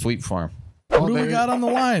you at the Fleet Farm. Who do we got on the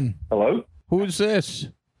line? Hello. Who's this?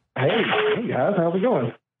 Hey guys, how's it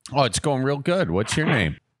going? Oh, it's going real good. What's your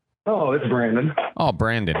name? Oh, it's Brandon. Oh,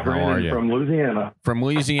 Brandon. How are you? From Louisiana. From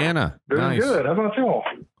Louisiana. Doing nice. Good. How about y'all?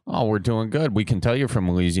 Oh, we're doing good. We can tell you're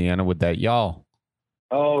from Louisiana with that y'all.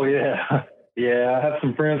 Oh, yeah. Yeah, I have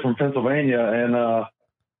some friends from Pennsylvania, and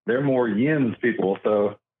they're more yins people,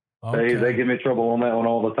 so they give me trouble on that one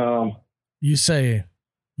all the time. You say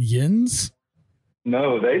yins?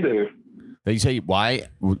 No, they do. They say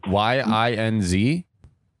Y-I-N-Z?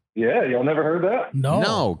 Yeah, y'all never heard that?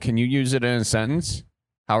 No. Can you use it in a sentence?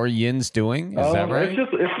 How are yins doing? Is that right?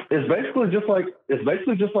 It's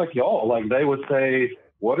basically just like y'all. Like they would say,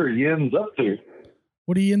 "What are yins up to?"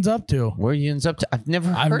 What are yins up to? Where are yins up to? I've never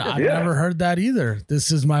heard that either.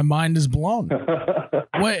 My mind is blown.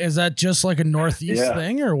 Wait, is that just like a Northeast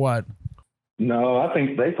thing or what? No, I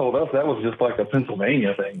think they told us that was just like a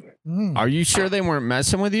Pennsylvania thing. Are you sure they weren't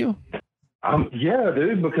messing with you? Yeah,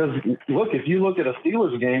 dude, because look, if you look at a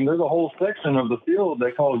Steelers game, there's a whole section of the field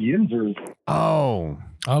they call Yinzers. Oh.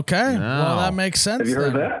 Okay. No. Well, that makes sense. Have you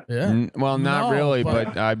heard that? Yeah. Well, not really,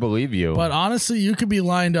 but I believe you. But honestly, you could be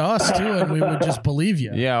lying to us too, and we would just believe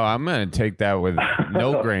you. Yeah, I'm going to take that with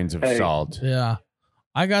no grains of salt. Yeah.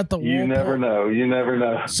 I got the You never know. You never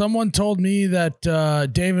know. Someone told me that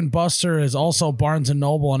Dave & Buster is also Barnes &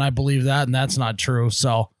 Noble, and I believe that, and that's not true.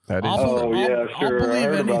 So that is sure. I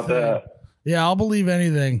heard about that. Yeah, I'll believe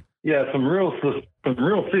anything. Yeah, some real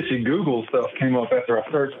fishy Google stuff came up after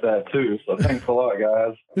I searched that too. So thanks a lot,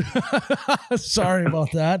 guys. Sorry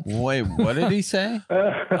about that. Wait, what did he say?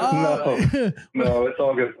 No, it's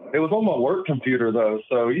all good. It was on my work computer though,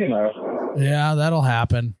 so you know. Yeah, that'll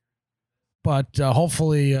happen. But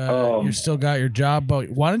hopefully you still got your job. But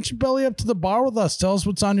why don't you belly up to the bar with us? Tell us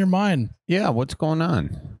what's on your mind. Yeah, what's going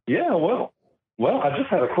on? Yeah, well, I just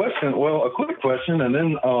had a question. Well, a quick question, and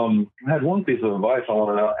then I had one piece of advice I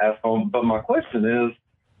want to ask on. But my question is,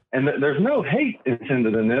 and there's no hate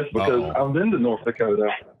intended in this because I've been to North Dakota.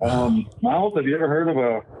 Miles, have you ever heard of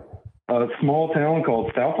a small town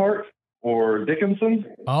called Southport or Dickinson?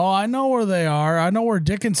 Oh, I know where they are. I know where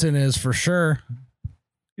Dickinson is for sure.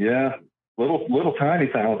 Yeah. Little tiny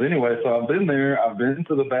towns. Anyway, so I've been there. I've been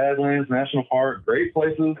to the Badlands National Park. Great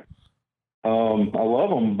places. I love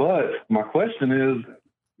them. But my question is,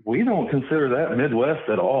 we don't consider that Midwest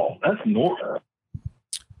at all. That's North.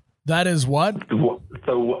 That is what?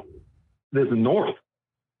 So there's the North.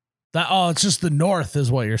 It's just the North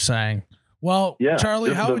is what you're saying. Well, yeah,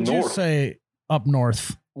 Charlie, how would you say up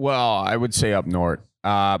north? Well, I would say up north.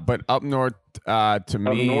 But up north, to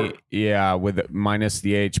me, yeah, with minus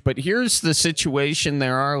the H. But here's the situation.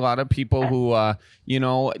 There are a lot of people who,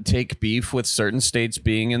 take beef with certain states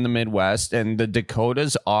being in the Midwest, and the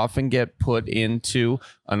Dakotas often get put into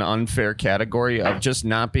an unfair category of just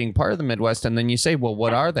not being part of the Midwest. And then you say, well,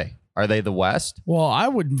 what are they? Are they the West? Well, I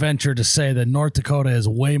would venture to say that North Dakota is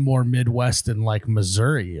way more Midwest than like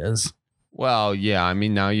Missouri is. Well, yeah. I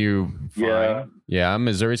mean, now you find, yeah,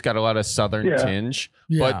 Missouri's got a lot of southern tinge.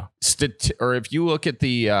 Yeah. But or if you look at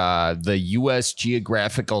the U.S.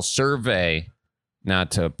 Geographical Survey,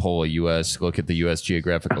 not to pull look at the U.S.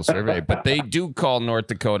 Geographical Survey, but they do call North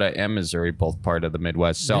Dakota and Missouri both part of the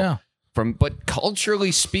Midwest. So but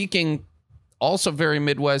culturally speaking, also very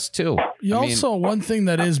Midwest too. One thing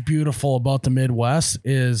that is beautiful about the Midwest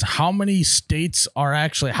is how many states are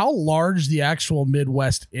actually, how large the actual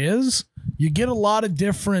Midwest is. You get a lot of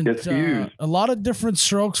different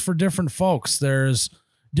strokes for different folks. There's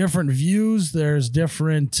different views. There's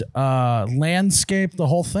different landscape, the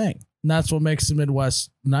whole thing. And that's what makes the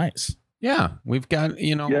Midwest nice. Yeah, we've got,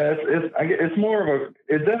 Yeah, it's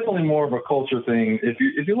definitely more of a culture thing. If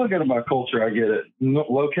you look at it by culture, I get it.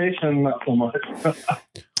 Location, not so much.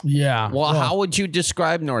 Yeah. Well, how would you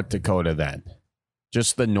describe North Dakota then?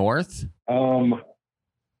 Just the north?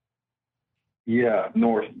 Yeah,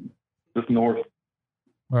 north. Just north.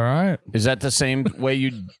 All right. Is that the same way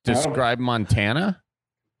you describe Montana?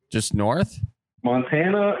 Just north?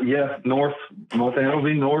 Montana, yes, north. Montana will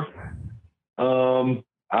be north.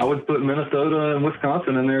 I would put Minnesota and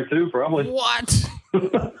Wisconsin in there too, probably. What?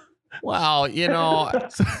 Well,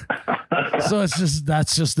 So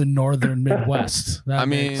that's just the northern Midwest. So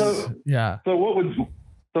what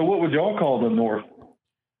would y'all call the North?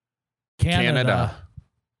 Canada.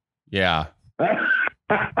 Yeah.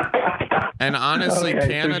 And honestly,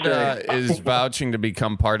 Canada is vouching to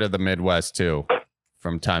become part of the Midwest too,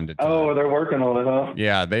 from time to time. Oh, they're working on it, huh?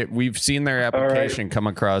 Yeah, we've seen their application come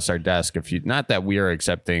across our desk. Not that we are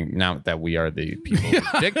the people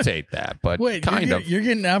who dictate that, but you're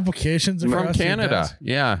getting applications from Canada.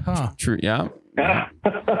 Yeah, true. Yeah.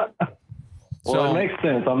 Well, it makes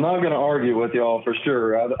sense. I'm not going to argue with y'all for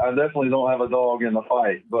sure. I definitely don't have a dog in the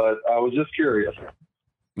fight, but I was just curious.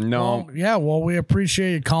 No. Well, we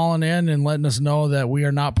appreciate you calling in and letting us know that we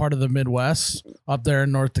are not part of the Midwest up there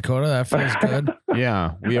in North Dakota. That feels good.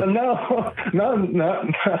 Yeah.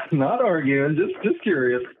 Not arguing. Just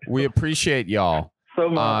curious. We appreciate y'all. So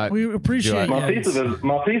we appreciate my piece of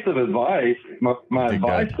advice. My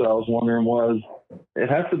advice that I was wondering was, it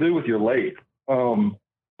has to do with your lake.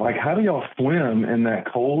 Like, how do y'all swim in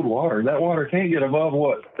that cold water? That water can't get above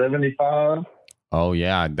 75. Oh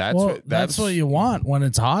yeah, that's what you want when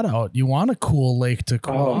it's hot out. You want a cool lake to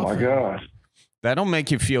cool off. Oh my gosh. That'll make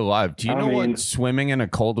you feel loved. Do you know what swimming in a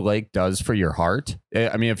cold lake does for your heart?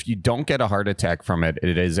 I mean, if you don't get a heart attack from it,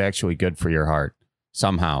 it is actually good for your heart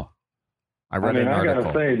somehow. I read an article. I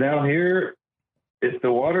gotta say, down here, if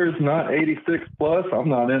the water is not 86 plus, I'm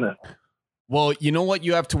not in it. Well, you know what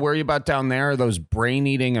you have to worry about down there are those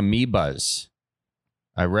brain-eating amoebas.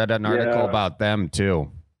 I read an article about them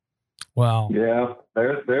too. Wow. Yeah,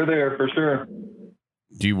 they're there for sure.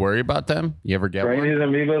 Do you worry about them? You ever get brain-eating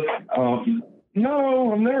amoebas?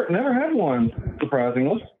 No, I've never had one,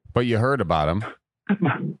 surprisingly. But you heard about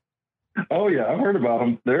them. Oh yeah, I've heard about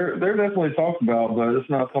them. They're definitely talked about, but it's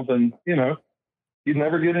not something, you'd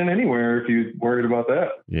never get in anywhere if you worried about that.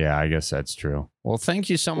 Yeah, I guess that's true. Well, thank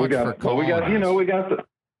you so much for calling. Thank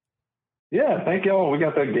y'all. We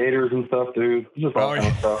got the gators and stuff, dude. Just all kind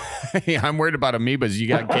of stuff. Yeah, I'm worried about amoebas. You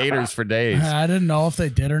got gators for days. I didn't know if they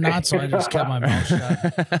did or not, so I just kept my mouth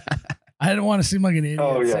shut. I didn't want to seem like an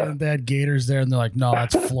idiot saying that they had gators there, and they're like, "No,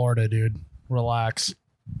 that's Florida, dude. Relax."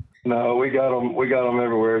 No, we got them. We got them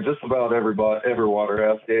everywhere. Just about every water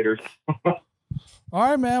has gators. All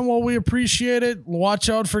right, man. Well, we appreciate it.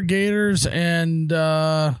 Watch out for gators, and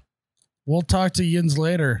we'll talk to Yins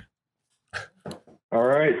later. All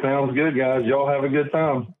right, sounds good, guys. Y'all have a good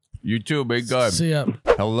time. You too, big guy. See ya.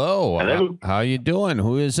 Hello. Hello. How you doing?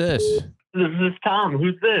 Who is this? This is Tom.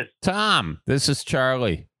 Who's this? Tom. This is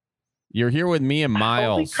Charlie. You're here with me and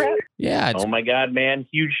Miles. Holy crap. Yeah. Oh my God, man.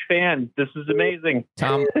 Huge fan. This is amazing.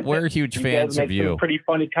 Tom, we're huge fans of you. Pretty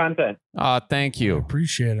funny content. Oh, thank you.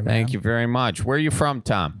 Appreciate it, man. Thank you very much. Where are you from,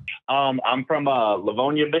 Tom? I'm from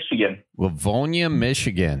Livonia, Michigan. Livonia,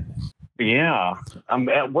 Michigan. Yeah. I'm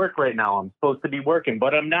at work right now. I'm supposed to be working,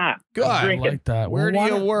 but I'm not. Good. I like that. Where do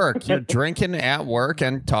you work? You're drinking at work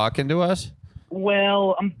and talking to us?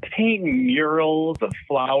 Well, I'm painting murals of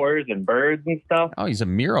flowers and birds and stuff. Oh, he's a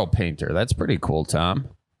mural painter. That's pretty cool, Tom.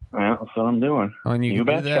 Well, that's what I'm doing. Oh, and you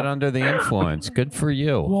can do that under the influence. Good for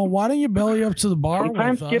you. Well, why don't you belly up to the bar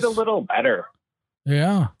Sometimes with get a us? little better.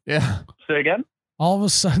 Yeah. Yeah. Say again? All of a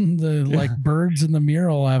sudden, the birds in the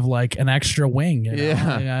mural have like an extra wing.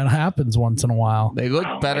 Yeah. It happens once in a while. They look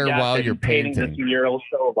better while you're painting this mural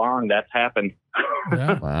so long. That's happened.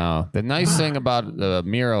 Yeah. Wow. The nice thing about the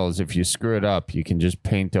mural is if you screw it up, you can just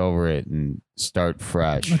paint over it and start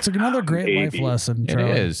fresh. It's another great life lesson,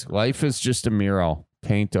 Charlie. It is. Life is just a mural.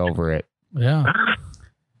 Paint over it. Yeah.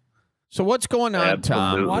 So what's going on,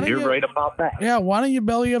 Absolutely. Tom? You're right about that. Yeah. Why don't you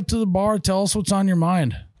belly up to the bar? Tell us what's on your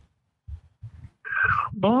mind.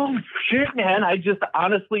 Oh, shit, man. I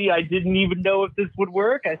didn't even know if this would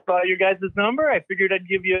work. I saw your guys' number. I figured I'd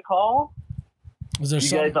give you a call. Is there You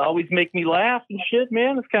guys always make me laugh and shit,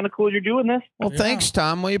 man. It's kind of cool you're doing this. Well, thanks,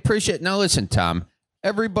 Tom. We appreciate it. Now, listen, Tom,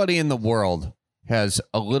 everybody in the world has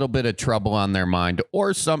a little bit of trouble on their mind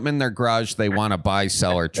or something in their garage they want to buy,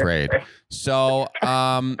 sell, or trade. So,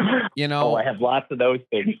 you know. Oh, I have lots of those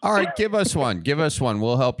things. All right, give us one. Give us one.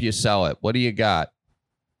 We'll help you sell it. What do you got?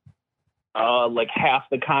 Like half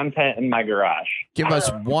the content in my garage. Give us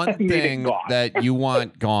one thing that you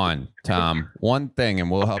want gone, Tom. One thing, and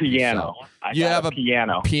we'll help you sell. You have a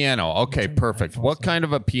piano. Piano. Okay, perfect. What kind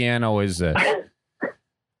of a piano is this?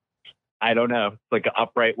 I don't know. It's like an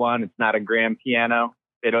upright one. It's not a grand piano.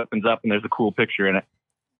 It opens up and there's a cool picture in it.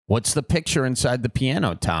 What's the picture inside the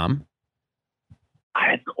piano, Tom?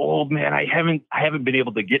 It's old, man. I haven't been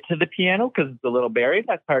able to get to the piano because it's a little buried.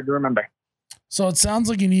 That's hard to remember. So it sounds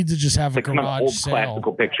like you need to just have a garage old sale.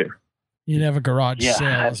 Classical picture. You need to have a garage sale.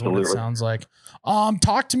 Absolutely. Is what it sounds like.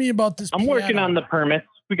 Talk to me about this. I'm working on the permits.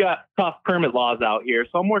 We got tough permit laws out here,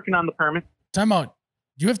 so I'm working on the permits. Time out.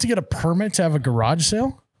 Do you have to get a permit to have a garage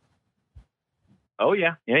sale? Oh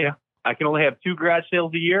yeah. I can only have 2 garage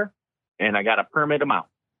sales a year, and I got to permit them out.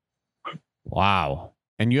 Wow.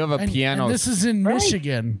 And you have a piano. And this is in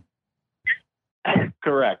Michigan.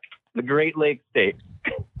 Correct. The Great Lakes state.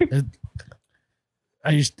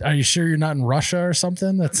 Are you sure you're not in Russia or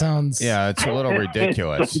something? That sounds... Yeah, it's a little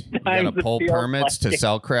ridiculous. You got to pull permits to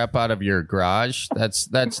sell crap out of your garage?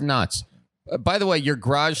 That's nuts. By the way, your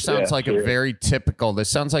garage sounds like a very typical... This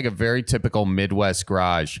sounds like a very typical Midwest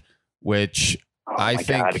garage, which I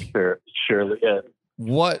think... God, surely is.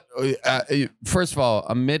 What? First of all,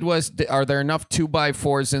 a Midwest... Are there enough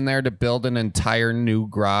 2x4s in there to build an entire new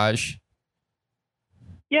garage?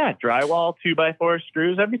 Yeah, drywall, 2x4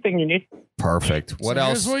 screws, everything you need. Perfect. What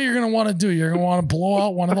else? Here's what you're going to want to do. You're going to want to blow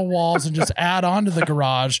out one of the walls and just add on to the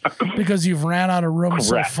garage because you've ran out of room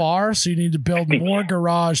so far. So you need to build more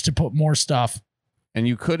garage to put more stuff. And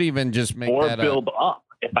you could even just make or that build up.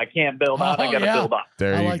 If I can't build out, I got to build up.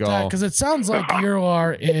 There you like go. that because it sounds like you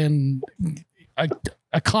are in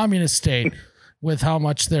a communist state with how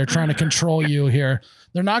much they're trying to control you here.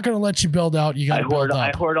 They're not going to let you build out. You got to build up.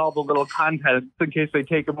 I hoard all the little contents in case they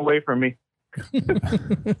take them away from me.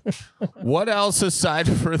 What else aside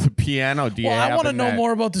for the piano do you have? I want to know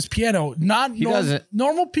more about this piano.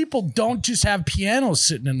 Normal people don't just have pianos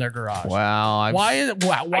sitting in their garage. Well, why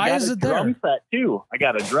is it there? Drum set too. I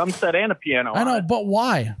got a drum set and a piano. I know, but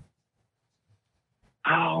why?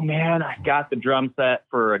 Oh man, I got the drum set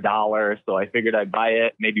for $1, so I figured I'd buy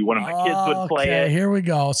it. Maybe one of my kids would play it. Here we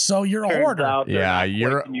go. So you're a hoarder.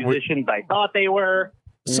 You're musicians. I thought they were.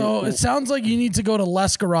 So it sounds like you need to go to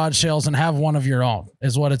less garage sales and have one of your own,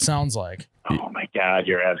 is what it sounds like. Oh my God,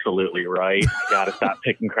 you're absolutely right. I gotta stop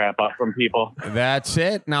picking crap up from people. That's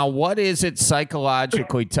it. Now, what is it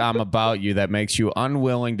psychologically, Tom, about you that makes you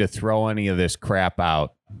unwilling to throw any of this crap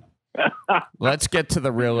out? Let's get to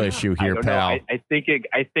the real issue here, pal. I think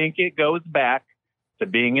it goes back to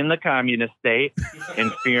being in the communist state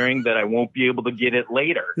and fearing that I won't be able to get it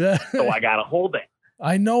later. So I gotta hold it.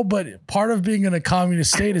 I know, but part of being in a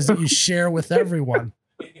communist state is that you share with everyone.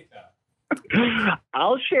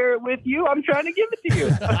 I'll share it with you. I'm trying to give it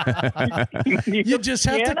to you. You just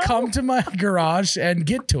have to come to my garage and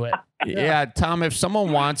get to it. Yeah, Tom, if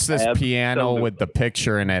someone wants this piano with the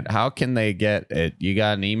picture in it, how can they get it? You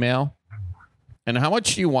got an email? And how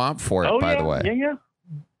much do you want for it, by the way? Yeah.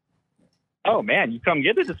 Oh, man, you come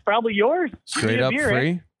get it. It's probably yours. Straight up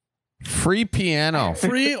free? Free piano.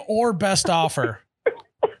 Free or best offer.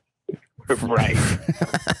 Right.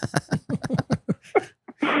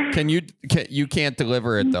 You can't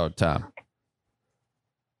deliver it though, Tom?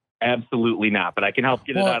 Absolutely not, but I can help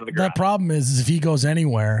get it out of the garage. The problem is if he goes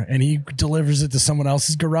anywhere and he delivers it to someone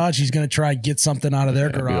else's garage, he's going to try and get something out of their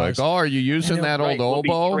garage. Be like, oh, are you using that old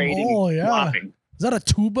oboe? Oh, yeah. Swapping. Is that a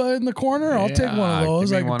tuba in the corner? I'll take one of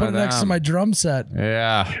those. I can put it next to my drum set.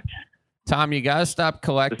 Yeah. Tom, you got to stop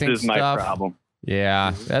collecting stuff. This is my problem.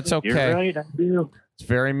 Yeah, that's okay. You're right, I do. It's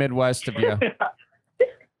very Midwest of you.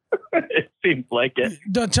 It seems like it.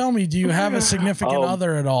 Don't tell me, do you have a significant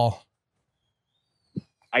other at all?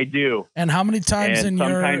 I do. And how many times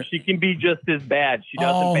sometimes she can be just as bad. She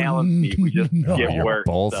doesn't balance me. We just get worse.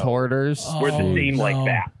 Both hoarders? We're the same like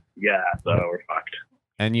that. Yeah, so we're fucked.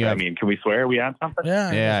 And can we swear? Are we on something?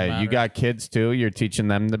 Yeah, you got kids too? You're teaching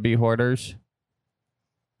them to be hoarders?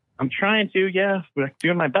 I'm trying to, yeah. We're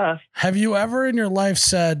doing my best. Have you ever in your life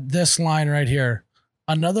said this line right here?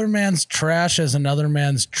 Another man's trash is another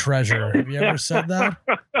man's treasure. Have you ever said that?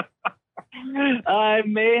 I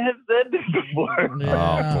may have said this before.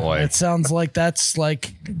 Yeah, oh, boy. It sounds like that's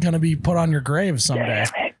like going to be put on your grave someday.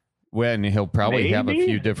 When he'll probably have a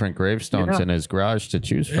few different gravestones in his garage to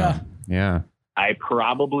choose from. Yeah. I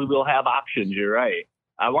probably will have options. You're right.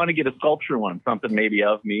 I want to get a sculpture one, something maybe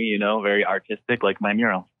of me, very artistic like my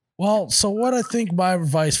mural. Well, so what I think my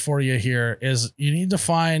advice for you here is you need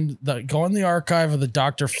to go in the archive of the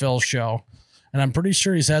Dr. Phil show. And I'm pretty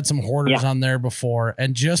sure he's had some hoarders on there before,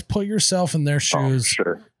 and just put yourself in their shoes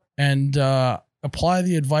and apply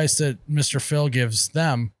the advice that Mr. Phil gives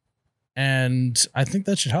them. And I think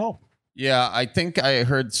that should help. Yeah, I think I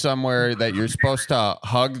heard somewhere that you're supposed to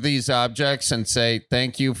hug these objects and say,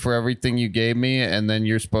 thank you for everything you gave me. And then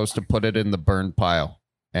you're supposed to put it in the burn pile.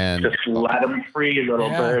 And just let them free, little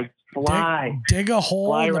birds. Fly. Dig a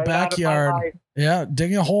hole in the backyard. Yeah,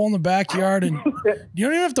 dig a hole in the backyard, and you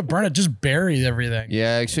don't even have to burn it. Just bury everything.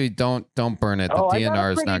 Yeah, actually, don't burn it. The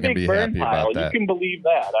DNR is not going to be happy about that. You can believe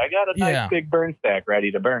that. I got a nice big burn stack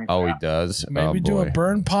ready to burn. Oh, he does? Maybe do a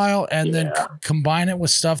burn pile and then combine it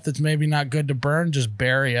with stuff that's maybe not good to burn. Just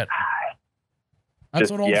bury it. That's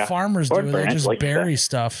what old farmers do. They just bury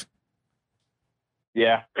stuff.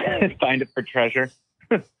 Yeah, find it for treasure.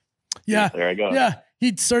 Yeah, there I go. Yeah.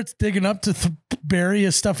 He starts digging up to bury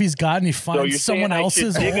his stuff he's got, and he finds someone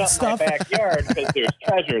else's old stuff. My backyard because there's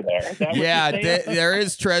treasure there. Yeah, there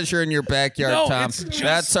is treasure in your backyard, Tom.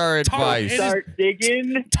 That's our advice. Start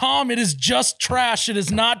digging. Tom, it is just trash. It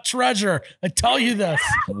is not treasure. I tell you this.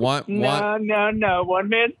 No. One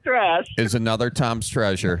man's trash is another Tom's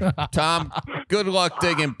treasure. Tom, good luck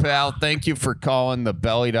digging, pal. Thank you for calling the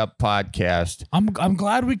Bellied Up podcast. I'm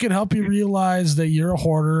glad we could help you realize that you're a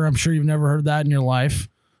hoarder. I'm sure you've never heard that in your life.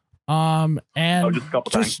 And just a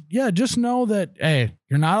couple times. Just know that, hey,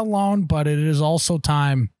 you're not alone, but it is also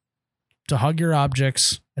time to hug your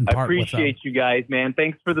objects and part with them. I appreciate you guys, man.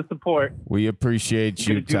 Thanks for the support. We appreciate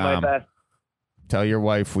you, Tom. Do my best. Tell your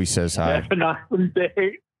wife we says hi. Have an awesome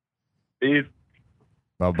day. Peace.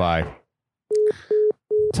 Bye-bye.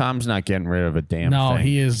 Tom's not getting rid of a damn No, thing.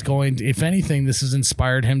 he is going to, if anything, this has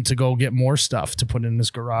inspired him to go get more stuff to put in his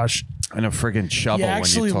garage. And a friggin' shovel. He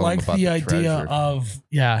actually when you liked told him the about idea treasure.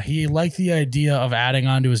 of, he liked the idea of adding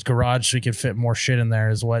onto his garage so he could fit more shit in there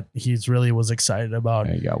is what he's really was excited about.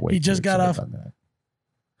 Yeah, you got way He too just got excited off- about that.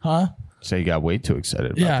 Huh? So you got way too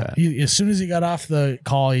excited about that. As soon as he got off the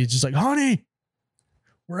call, he's just like, honey,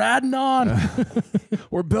 we're adding on.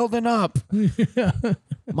 We're building up.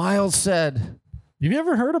 Miles said. Have you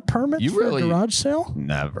ever heard of permits You for really- a garage sale?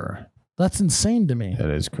 Never. That's insane to me.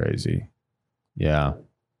 That is crazy. Yeah.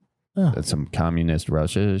 Huh. That's some communist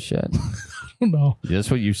Russia shit. I don't know.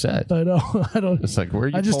 That's what you said. I know. I don't. It's like, where are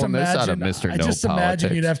you I just pulling this out of, imagine. Mr. I No just Politics?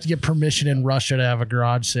 imagine you'd have to get permission in Russia to have a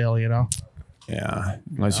garage sale. You know. Yeah.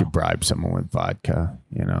 Unless you bribe someone with vodka,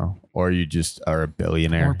 or you just are a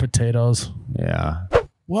billionaire. More potatoes. Yeah.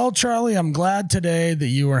 Well, Charlie, I'm glad today that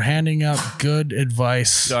you were handing out good advice.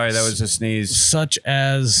 Sorry, that was a sneeze. Such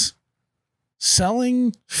as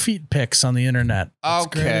selling feet pics on the internet. That's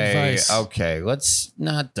great Okay. advice. Okay. Let's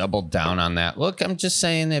not double down on that. Look, I'm just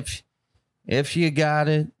saying if you got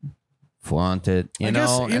it, flaunt it. I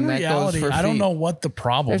guess in and that reality, goes for I don't feet. know what the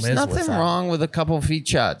problem There's is. nothing with that. wrong with a couple feet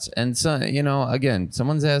shots. And so, again,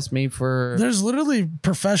 someone's asked me for There's literally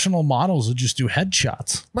professional models who just do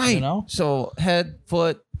headshots. right. You know, So head,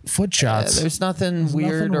 foot, foot shots. there's nothing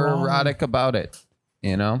weird nothing or wrong. erotic about it.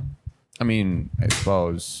 I mean, I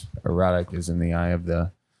suppose erotic is in the eye of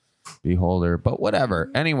the beholder, but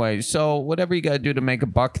whatever. Anyway, so whatever you got to do to make a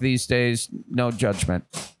buck these days, no judgment.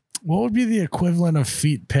 What would be the equivalent of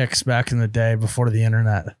feet pics back in the day before the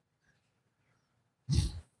internet?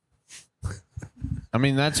 I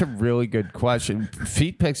mean, that's a really good question.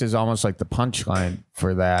 Feet pics is almost like the punchline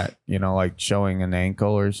for that, like showing an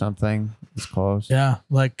ankle or something. It's close. Yeah,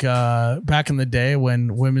 like back in the day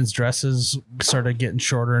when women's dresses started getting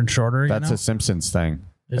shorter and shorter. That's a Simpsons thing.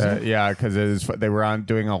 Is it? Yeah, because they were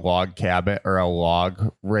doing a log cabin or a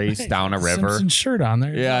log race down a river. Simpson shirt on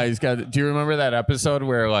there. Yeah, he's got. Do you remember that episode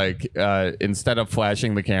where, like, instead of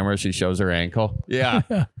flashing the camera, she shows her ankle? Yeah.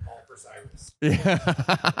 Yeah.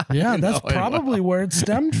 Yeah, that's know it probably where it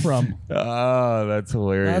stemmed from. Oh, that's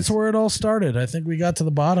hilarious. That's where it all started. I think we got to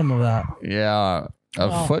the bottom of that. Yeah.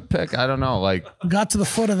 A foot pick? I don't know. Like, We got to the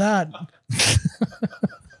foot of that.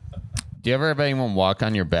 do you ever have anyone walk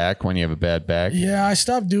on your back when you have a bad back? Yeah, I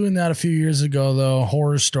stopped doing that a few years ago, though.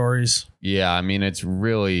 Horror stories. Yeah, I mean,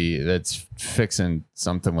 that's fixing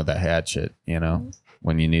something with a hatchet,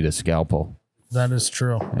 when you need a scalpel. That is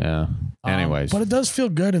true. Yeah. Anyways. But it does feel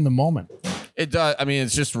good in the moment. It does. I mean,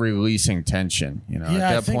 it's just releasing tension. Yeah,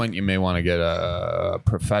 At that point, you may want to get a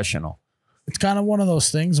professional. It's kind of one of those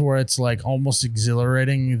things where it's like almost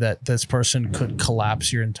exhilarating that this person could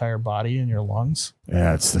collapse your entire body and your lungs.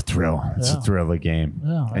 Yeah, it's the thrill. It's Yeah. the thrill of the game.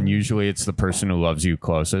 Yeah. And usually it's the person who loves you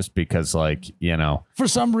closest because, like, For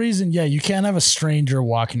some reason, you can't have a stranger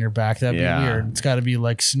walking your back. That'd be Yeah. weird. It's got to be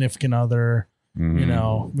like significant other,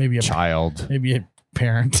 maybe a child. maybe a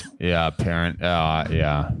parent. Yeah, parent.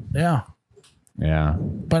 Yeah. Yeah. Yeah.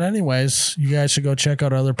 But anyways, you guys should go check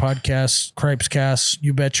out our other podcasts, Cripes Cast,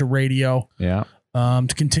 You Betcha Radio, Yeah. to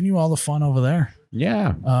continue all the fun over there.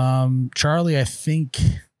 Yeah. Charlie, I think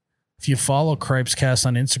if you follow Cripes Cast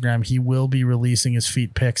on Instagram, he will be releasing his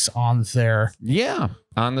feet pics on there. Yeah.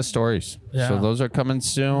 On the stories. Yeah. So those are coming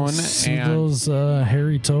soon. See and those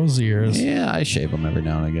hairy toes of yours. yeah, I shave them every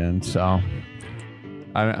now and again. So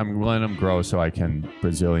I'm letting them grow so I can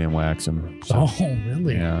Brazilian wax them. So Oh,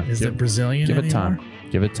 really? Yeah. Is it Brazilian give it anymore? time.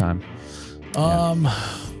 Give it time.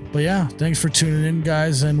 But yeah, thanks for tuning in,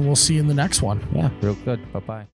 guys, and we'll see you in the next one. Yeah. Real good. Bye-bye.